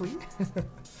dramatically.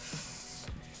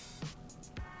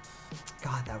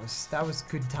 God, that was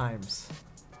good times.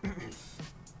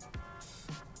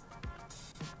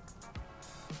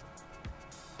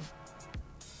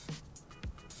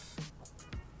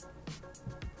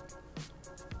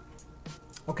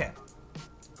 Okay.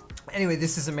 Anyway,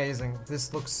 this is amazing.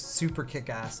 This looks super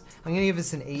kick-ass. I'm gonna give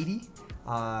this an 80.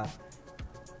 I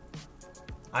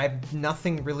have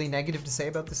nothing really negative to say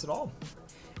about this at all.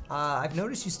 I've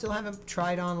noticed you still haven't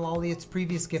tried on Lolliot's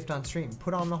previous gift on stream.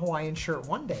 Put on the Hawaiian shirt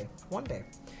one day. One day.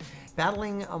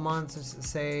 Battling a monster,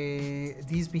 say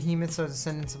these behemoths are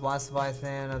descendants of last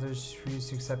Leviathan. Others refuse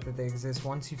to accept that they exist.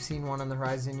 Once you've seen one on the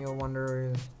horizon, you'll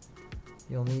wonder.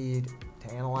 You'll need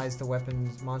to analyze the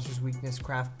weapons, monster's weakness,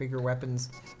 craft bigger weapons,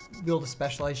 build a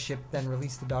specialized ship, then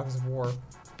release the dogs of war.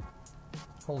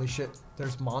 Holy shit!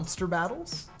 There's monster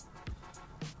battles.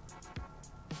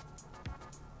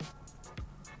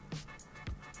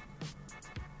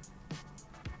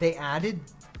 They added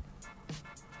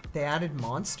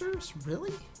monsters?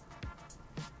 Really?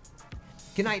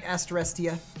 Good night,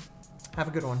 Asterestia. Have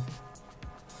a good one.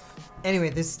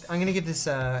 Anyway, I'm gonna give this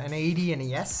an 80 and a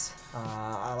yes.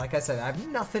 Like I said, I have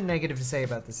nothing negative to say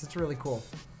about this. It's really cool.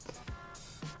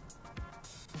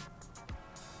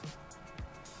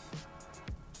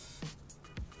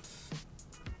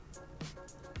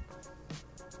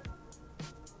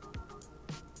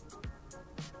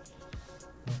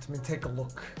 Let me take a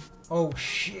look. Oh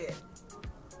shit.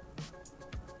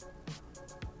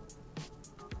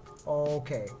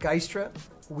 Okay, Geistra,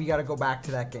 we gotta go back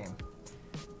to that game.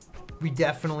 We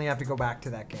definitely have to go back to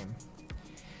that game.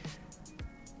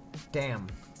 Damn.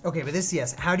 Okay, but this,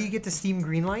 yes. How do you get to Steam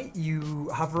Greenlight? You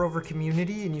hover over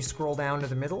Community and you scroll down to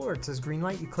the middle where it says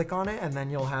Greenlight. You click on it and then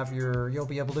you'll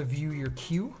be able to view your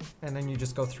queue and then you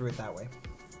just go through it that way.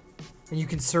 And you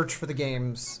can search for the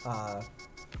games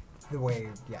the way,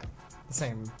 yeah, the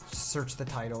same. Just search the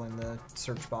title in the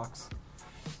search box.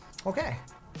 Okay,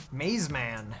 Maze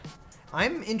Man.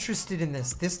 I'm interested in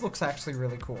this. This looks actually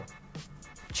really cool.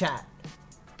 Chat.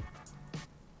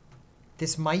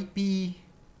 This might be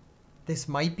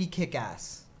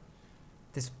kick-ass.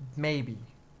 This maybe.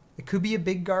 It could be a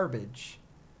big garbage.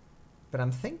 But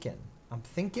I'm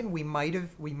thinking we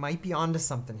might be onto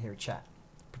something here, chat.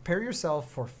 Prepare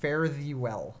yourself for fare thee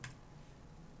well.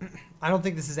 I don't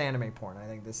think this is anime porn. I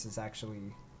think this is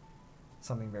actually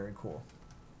something very cool.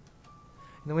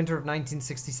 In the winter of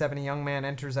 1967, a young man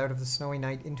enters out of the snowy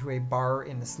night into a bar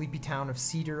in the sleepy town of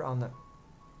Cedar on the...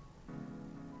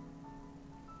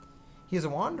 He is a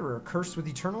wanderer, cursed with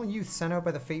eternal youth, sent out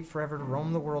by the fate forever to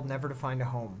roam the world, never to find a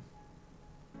home.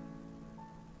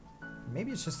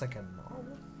 Maybe it's just like a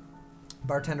novel?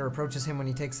 Bartender approaches him when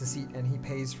he takes a seat, and he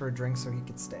pays for a drink so he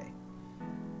could stay.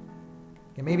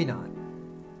 Okay, maybe not.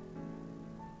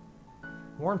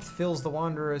 Warmth fills the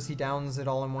wanderer as he downs it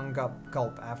all in one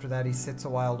gulp. After that, he sits a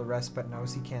while to rest, but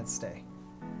knows he can't stay.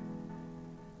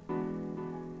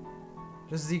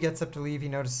 Just as he gets up to leave, he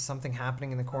notices something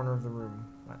happening in the corner of the room.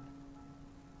 What?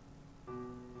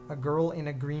 A girl in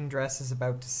a green dress is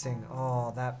about to sing.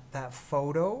 Oh, that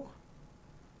photo?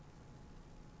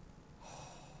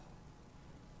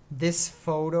 This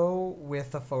photo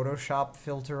with a Photoshop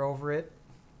filter over it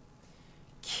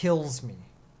kills me.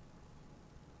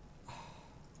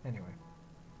 Anyway.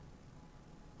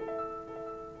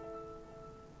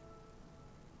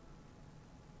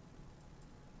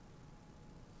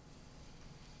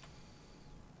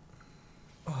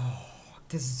 Oh,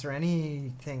 is there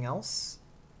anything else?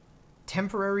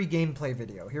 Temporary gameplay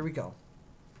video. Here we go.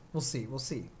 We'll see. We'll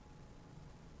see.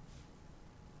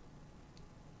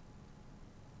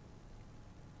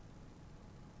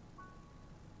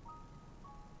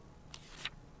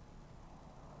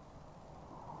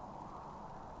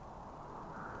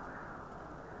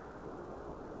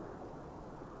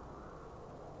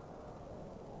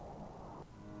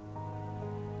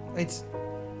 It's...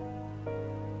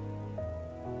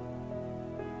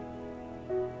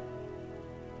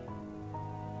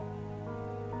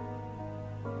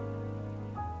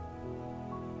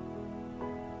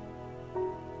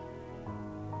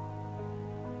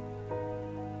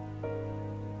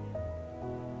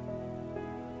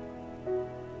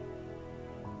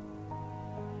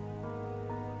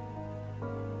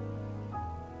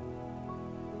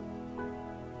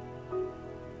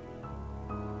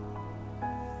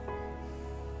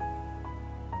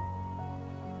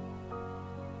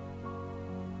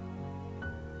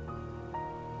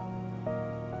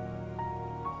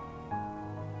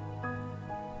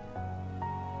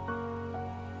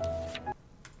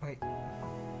 Wait.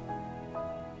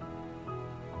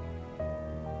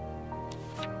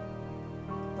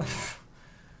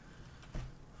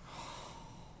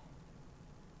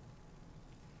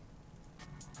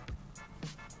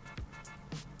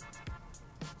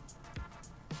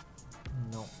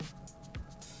 No.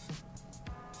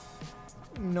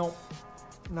 Nope.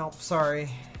 Nope, sorry.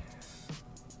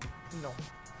 No.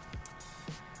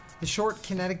 The short,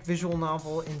 kinetic visual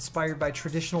novel inspired by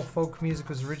traditional folk music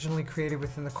was originally created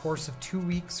within the course of 2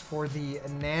 weeks for the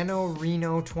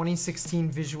NaNoWriMo 2016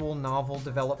 Visual Novel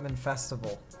Development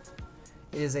Festival.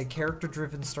 It is a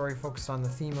character-driven story focused on the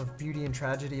theme of beauty and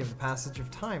tragedy of the passage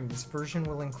of time. This version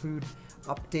will include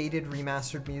updated,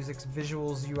 remastered music,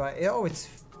 visuals, UI. Oh,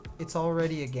 it's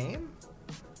already a game?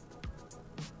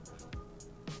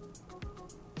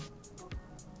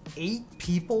 8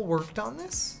 people worked on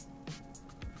this?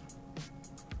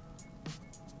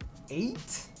 8?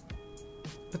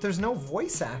 But there's no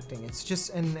voice acting. It's just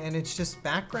and it's just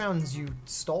backgrounds you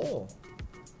stole.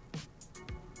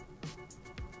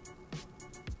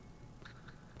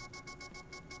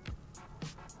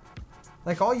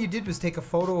 Like all you did was take a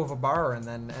photo of a bar and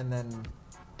then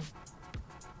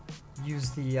use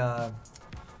the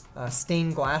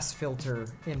stained glass filter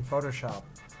in Photoshop.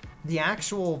 The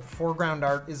actual foreground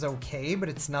art is okay, but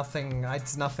it's nothing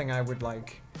I would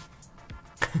like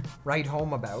write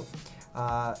home about.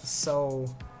 So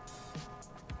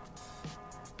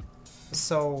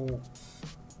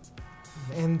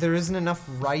and there isn't enough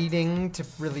writing to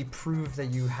really prove that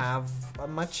you have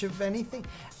much of anything.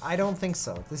 I don't think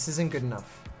so. This isn't good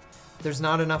enough. There's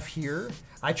not enough here.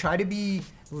 I try to be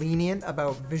lenient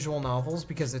about visual novels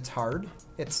because it's hard.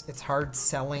 It's hard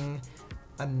selling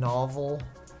a novel,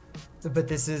 but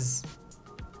this is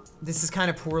kind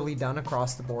of poorly done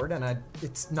across the board, and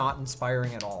it's not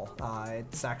inspiring at all.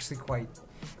 It's actually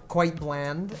quite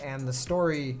bland, and the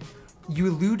story, you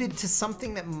alluded to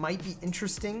something that might be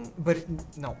interesting, but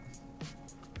no.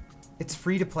 It's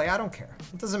free to play. I don't care.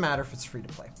 It doesn't matter if it's free to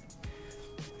play.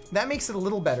 That makes it a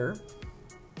little better.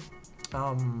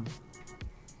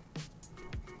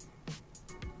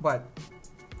 But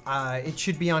it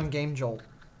should be on Game Jolt.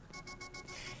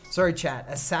 Sorry, chat.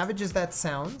 As savage as that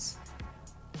sounds,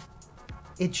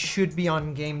 it should be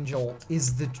on Game Jolt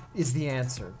is the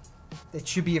answer. It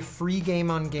should be a free game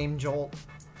on Game Jolt.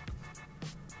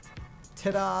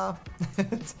 Ta-da!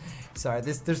 Sorry,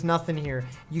 there's nothing here.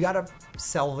 You gotta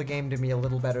sell the game to me a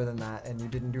little better than that, and you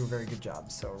didn't do a very good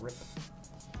job, so rip.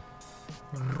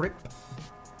 Rip.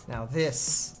 Now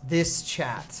this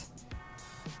chat.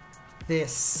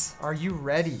 This. Are you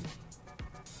ready?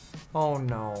 Oh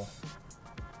no.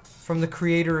 From the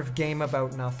creator of Game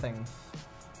About Nothing.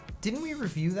 Didn't we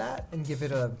review that and give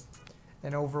it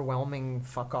an overwhelming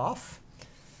fuck off?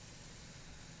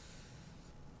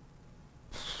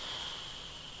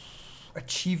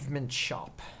 Achievement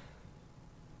Shop.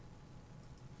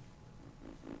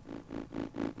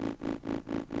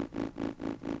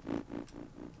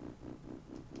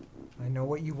 I know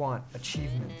what you want.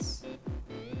 Achievements.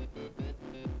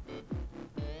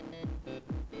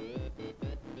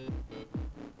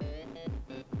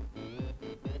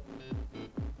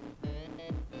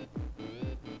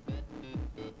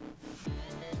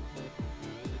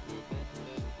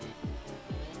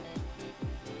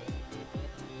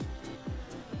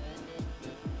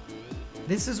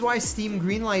 This is why Steam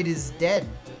Greenlight is dead.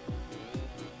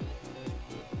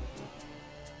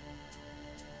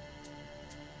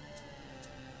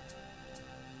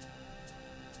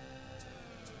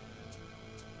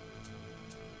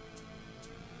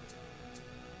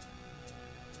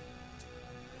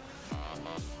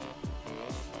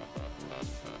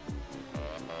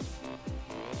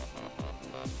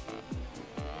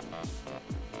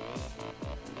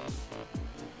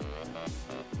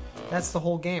 That's the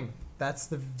whole game. That's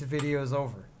the video is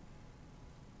over.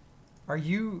 Are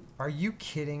you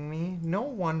kidding me? No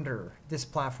wonder this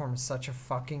platform is such a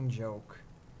fucking joke.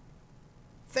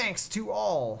 Thanks to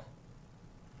all.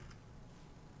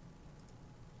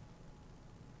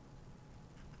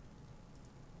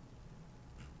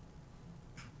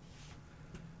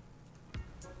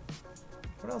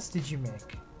 What else did you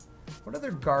make? What other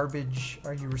garbage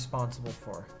are you responsible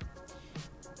for?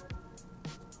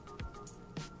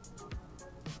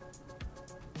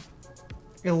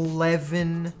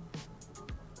 11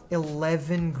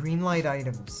 Greenlight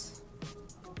items.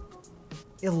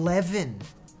 11.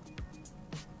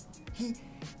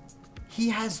 He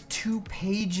has 2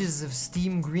 pages of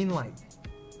Steam Greenlight.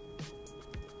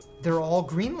 They're all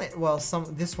Greenlight. Well,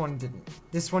 this one didn't.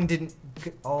 This one didn't.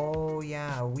 Oh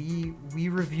yeah, we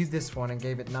reviewed this one and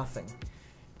gave it nothing.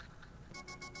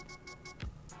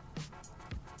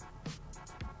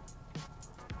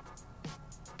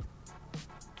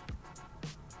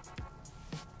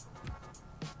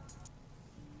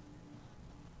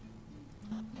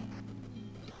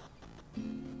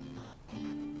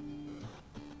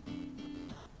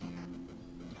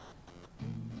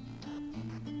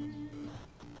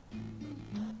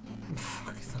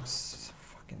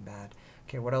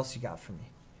 Okay, what else you got for me?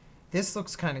 This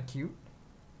looks kind of cute.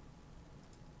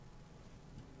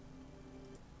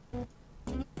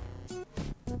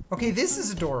 Okay, this is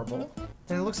adorable.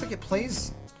 And it looks like it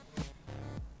plays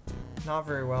not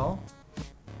very well.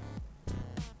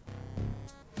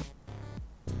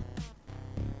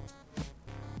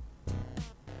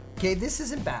 Okay, this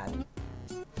isn't bad.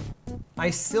 I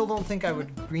still don't think I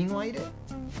would greenlight it.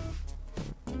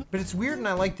 But it's weird and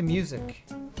I like the music.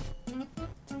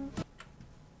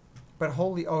 But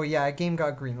holy, oh yeah, a game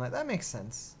got greenlight. That makes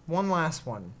sense. One last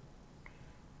one.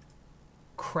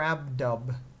 Crab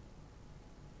Dub.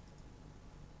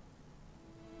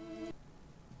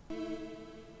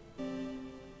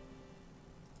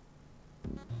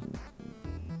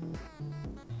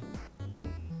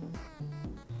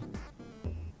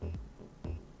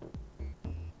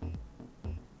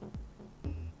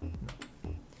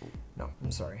 No,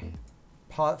 I'm sorry.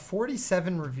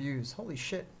 47 reviews. Holy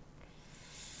shit.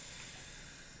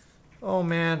 Oh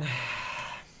man.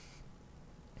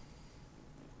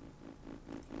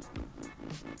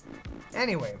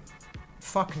 Anyway,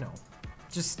 fuck no.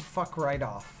 Just fuck right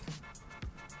off.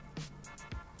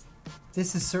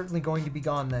 This is certainly going to be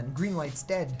gone then. Greenlight's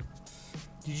dead.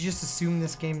 Did you just assume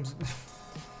this game's...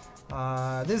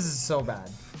 this is so bad.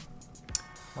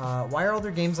 Why are all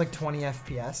their games like 20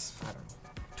 FPS? I don't know.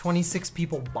 26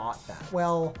 people bought that.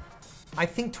 Well, I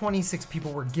think 26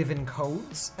 people were given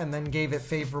codes and then gave it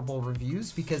favorable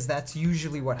reviews because that's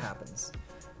usually what happens.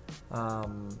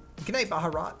 Good night,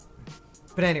 Baharat.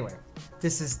 But anyway,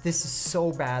 this is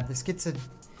so bad. This gets a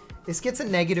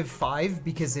 -5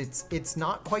 because it's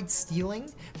not quite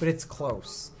stealing, but it's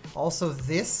close. Also,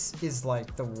 this is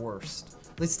like the worst.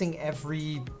 Listing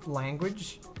every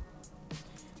language.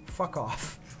 Fuck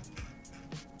off.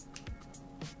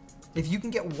 If you can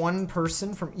get one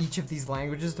person from each of these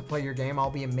languages to play your game, I'll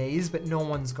be amazed, but no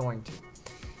one's going to.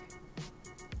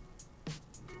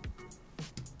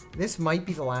 This might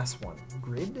be the last one.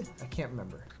 Grid? I can't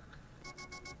remember.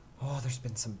 Oh, there's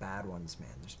been some bad ones, man.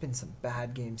 There's been some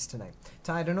bad games tonight.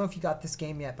 Ty, I don't know if you got this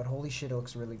game yet, but holy shit, it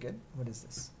looks really good. What is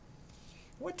this?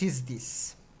 What is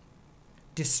this?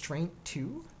 Distraint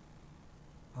 2?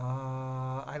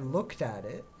 I looked at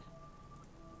it.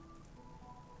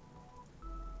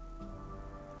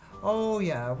 Oh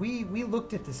yeah, we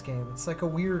looked at this game. It's like a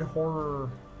weird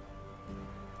horror.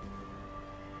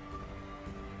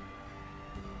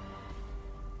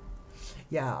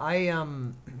 Yeah, I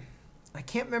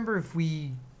can't remember if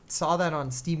we saw that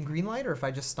on Steam Greenlight or if I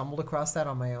just stumbled across that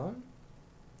on my own.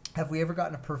 Have we ever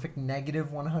gotten a perfect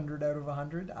 -100 out of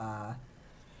 100?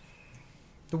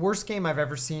 The worst game I've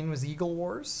ever seen was Eagle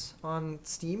Wars on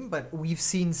Steam, but we've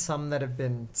seen some that have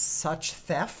been such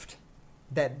theft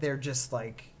that they're just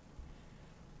like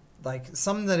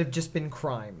some that have just been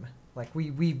crime. Like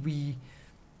we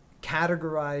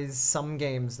categorize some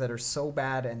games that are so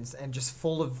bad and just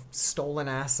full of stolen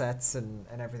assets and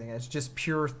everything. It's just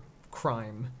pure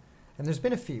crime. And there's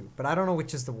been a few, but I don't know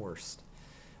which is the worst.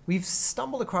 We've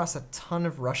stumbled across a ton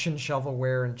of Russian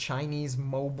shovelware and Chinese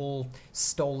mobile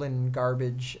stolen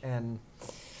garbage, and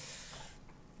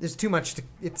there's too much to...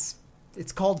 It's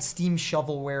called Steam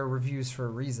Shovelware Reviews for a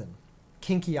reason.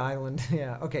 Kinky Island.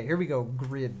 Yeah, okay, here we go.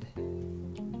 Grid.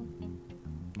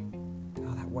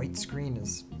 Oh, that white screen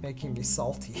is making me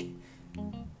salty.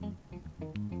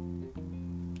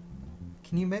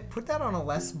 Can you put that on a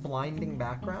less blinding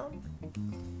background?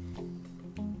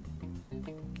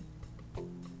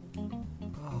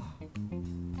 Oh.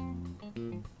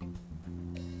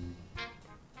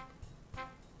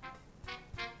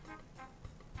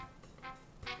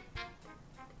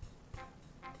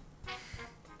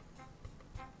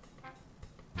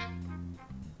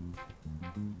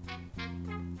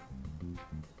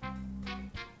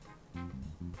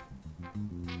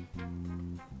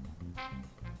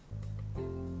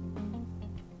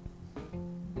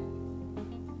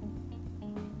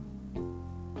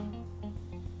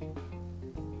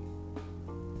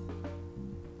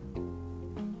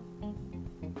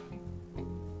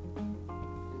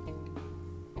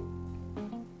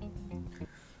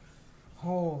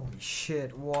 Holy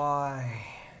shit, why?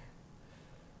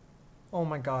 Oh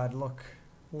my god, look.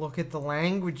 Look at the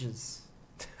languages.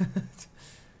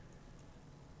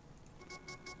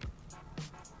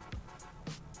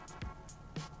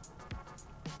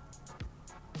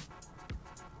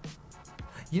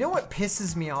 You know what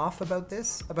pisses me off about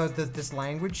this? About this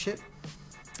language shit?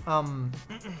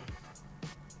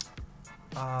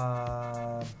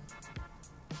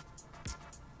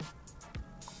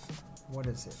 What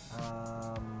is it?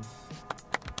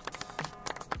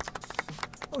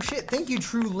 Oh shit, thank you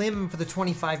True Lim for the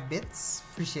 25 bits.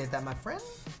 Appreciate that, my friend.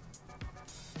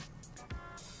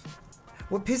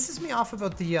 What pisses me off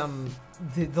about the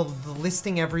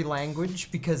listing every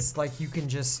language, because like you can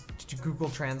just Google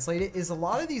Translate it, is a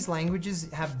lot of these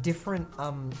languages have different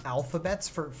alphabets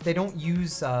for, they don't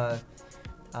use our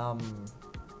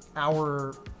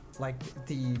like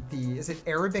the is it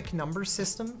Arabic number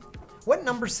system, What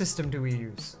number system do we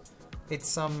use?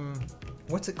 It's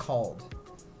what's it called?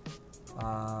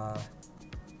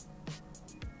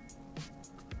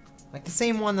 Like the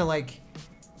same one that like,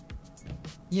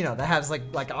 you know, that has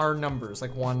like our numbers,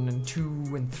 like 1 and 2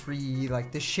 and 3,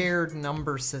 like the shared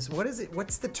number system. What is it?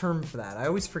 What's the term for that? I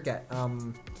always forget.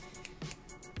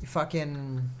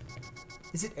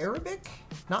 Is it Arabic?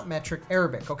 Not metric,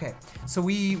 Arabic. Okay, so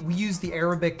we use the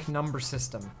Arabic number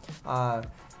system.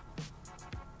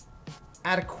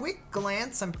 At a quick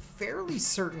glance, I'm fairly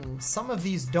certain some of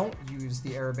these don't use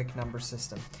the Arabic number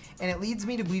system. And it leads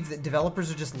me to believe that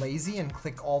developers are just lazy and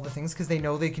click all the things because they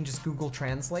know they can just Google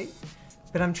Translate.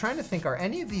 But I'm trying to think, are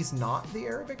any of these not the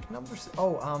Arabic numbers?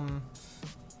 Oh,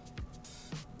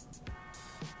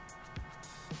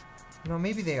 no,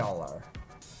 maybe they all are.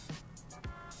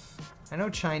 I know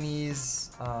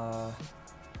Chinese,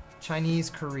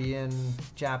 Korean,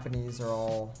 Japanese are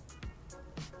all...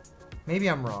 Maybe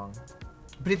I'm wrong.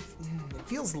 But it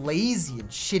feels lazy and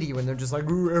shitty when they're just like,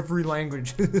 ooh, every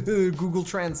language, Google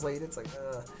Translate. It's like,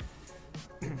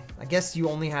 I guess you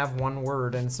only have one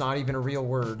word and it's not even a real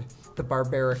word. The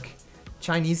barbaric.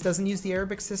 Chinese doesn't use the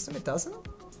Arabic system? It doesn't?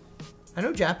 I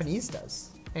know Japanese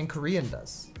does. And Korean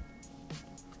does.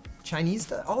 Chinese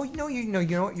does? Oh, you know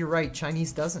what? You're right.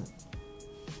 Chinese doesn't.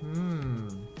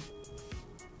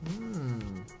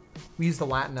 We use the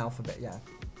Latin alphabet, yeah.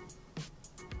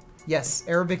 Yes,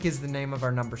 Arabic is the name of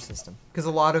our number system. Because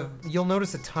you'll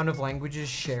notice a ton of languages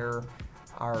share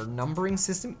our numbering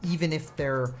system, even if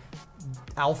their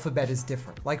alphabet is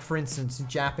different. Like, for instance,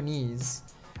 Japanese,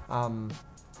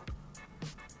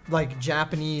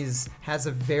 Japanese has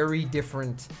a very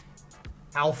different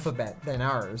alphabet than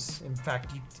ours. In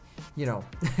fact, you know,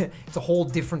 it's a whole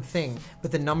different thing,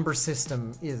 but the number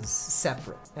system is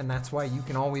separate. And that's why you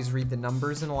can always read the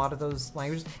numbers in a lot of those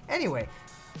languages. Anyway,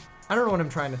 I don't know what I'm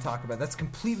trying to talk about. That's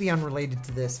completely unrelated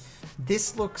to this.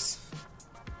 This looks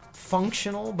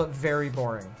functional, but very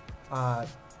boring.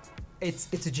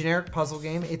 It's a generic puzzle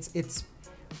game. It's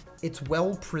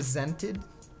well presented,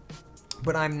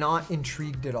 but I'm not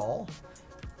intrigued at all.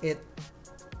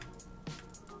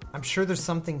 I'm sure there's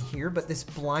something here, but this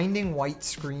blinding white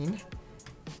screen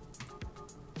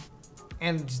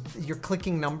and you're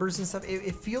clicking numbers and stuff,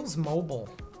 it feels mobile.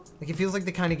 Like, it feels like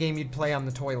the kind of game you'd play on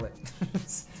the toilet.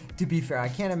 To be fair, I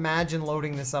can't imagine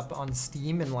loading this up on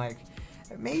Steam and like,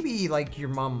 maybe like your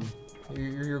mom,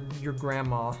 your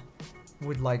grandma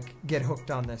would like get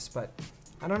hooked on this, but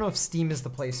I don't know if Steam is the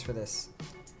place for this.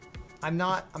 I'm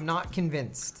not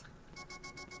convinced.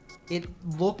 It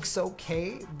looks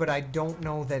okay, but I don't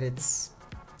know that it's...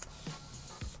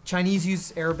 Chinese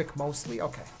use Arabic mostly?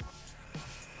 Okay.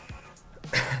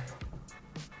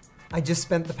 I just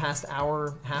spent the past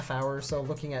half hour or so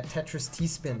looking at Tetris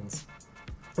T-spins.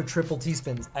 Or triple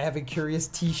T-spins. I have a curious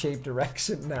T-shaped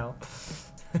erection now.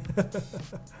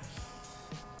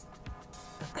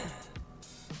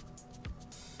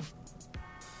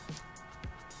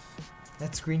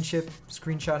 That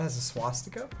screenshot has a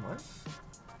swastika? What?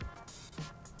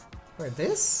 Wait,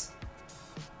 this?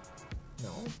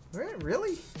 No.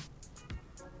 Really?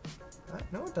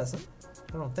 No, it doesn't.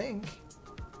 I don't think.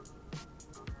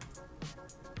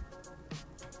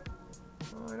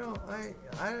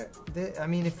 I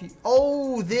mean, if you...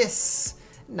 Oh, this!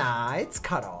 Nah, it's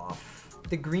cut off.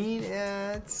 The green,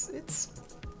 it's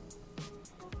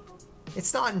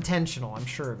not intentional, I'm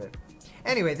sure of it.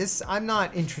 Anyway, I'm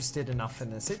not interested enough in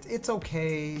this. It's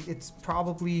okay. It's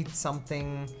probably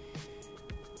something...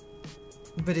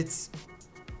 But it's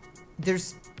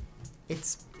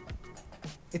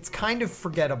kind of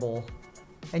forgettable.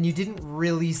 And you didn't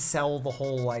really sell the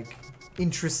whole, like,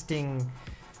 interesting...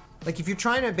 Like, if you're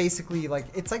trying to basically, like,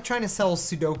 it's like trying to sell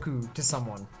Sudoku to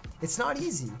someone. It's not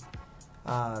easy.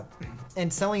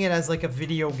 And selling it as, like, a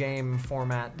video game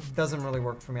format doesn't really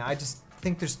work for me. I just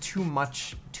think there's too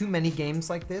many games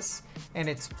like this, and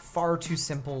it's far too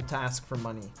simple to ask for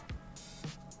money.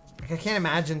 Like, I can't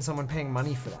imagine someone paying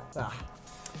money for that. Ah,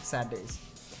 sad days.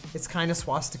 It's kind of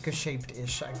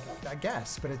swastika-shaped-ish, I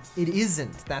guess, but it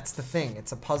isn't. That's the thing.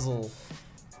 It's a puzzle.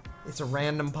 It's a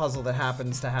random puzzle that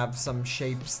happens to have some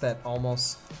shapes that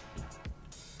almost...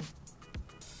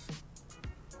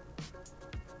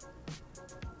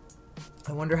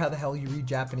 I wonder how the hell you read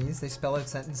Japanese. They spell out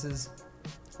sentences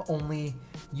only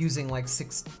using like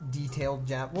 6 detailed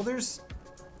Well, there's...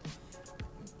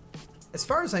 As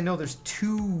far as I know, there's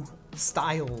 2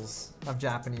 styles of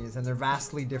Japanese, and they're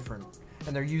vastly different.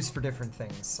 And they're used for different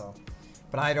things, so...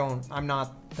 But I'm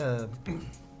not the...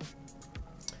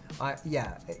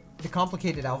 yeah, the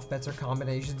complicated alphabets are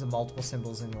combinations of multiple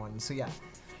symbols in one. So yeah,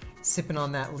 sipping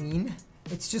on that lean.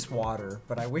 It's just water,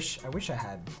 but I wish I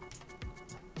had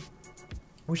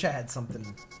Wish I had something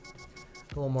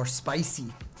a little more spicy.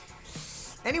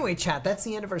 Anyway, chat, that's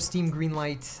the end of our Steam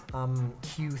Greenlight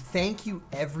queue. Thank you,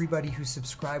 everybody who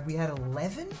subscribed. We had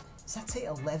 11? Does that say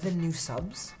 11 new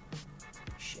subs?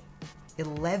 Shit.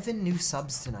 11 new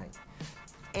subs tonight.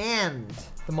 And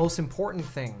the most important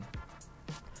thing,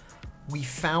 we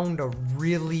found a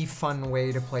really fun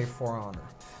way to play For Honor.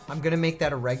 I'm going to make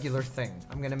that a regular thing.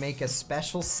 I'm going to make a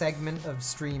special segment of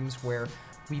streams where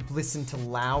we listen to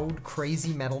loud,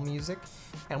 crazy metal music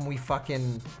and we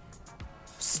fucking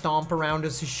stomp around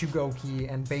as a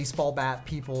shugoki and baseball bat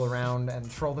people around and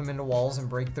throw them into walls and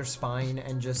break their spine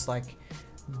and just like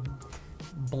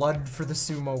blood for the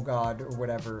sumo god or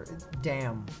whatever.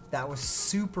 Damn, that was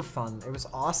super fun. It was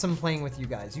awesome playing with you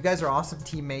guys. You guys are awesome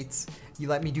teammates. You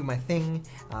let me do my thing.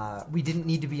 We didn't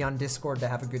need to be on Discord to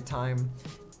have a good time.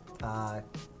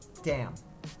 Damn.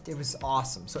 It was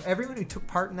awesome. So everyone who took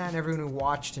part in that and everyone who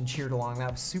watched and cheered along,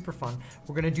 that was super fun.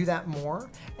 We're going to do that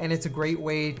more, and it's a great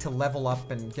way to level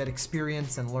up and get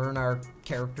experience and learn our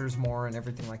characters more and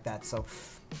everything like that. So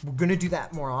we're going to do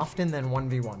that more often than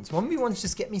 1v1s. 1v1s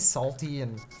just get me salty,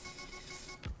 and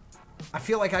I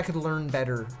feel like I could learn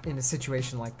better in a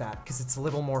situation like that because it's a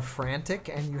little more frantic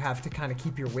and you have to kind of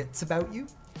keep your wits about you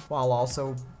while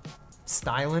also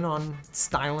styling on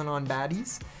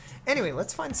baddies. Anyway,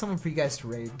 let's find someone for you guys to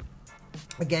raid.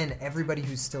 Again, everybody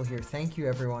who's still here, thank you,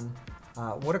 everyone.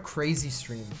 What a crazy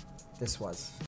stream this was.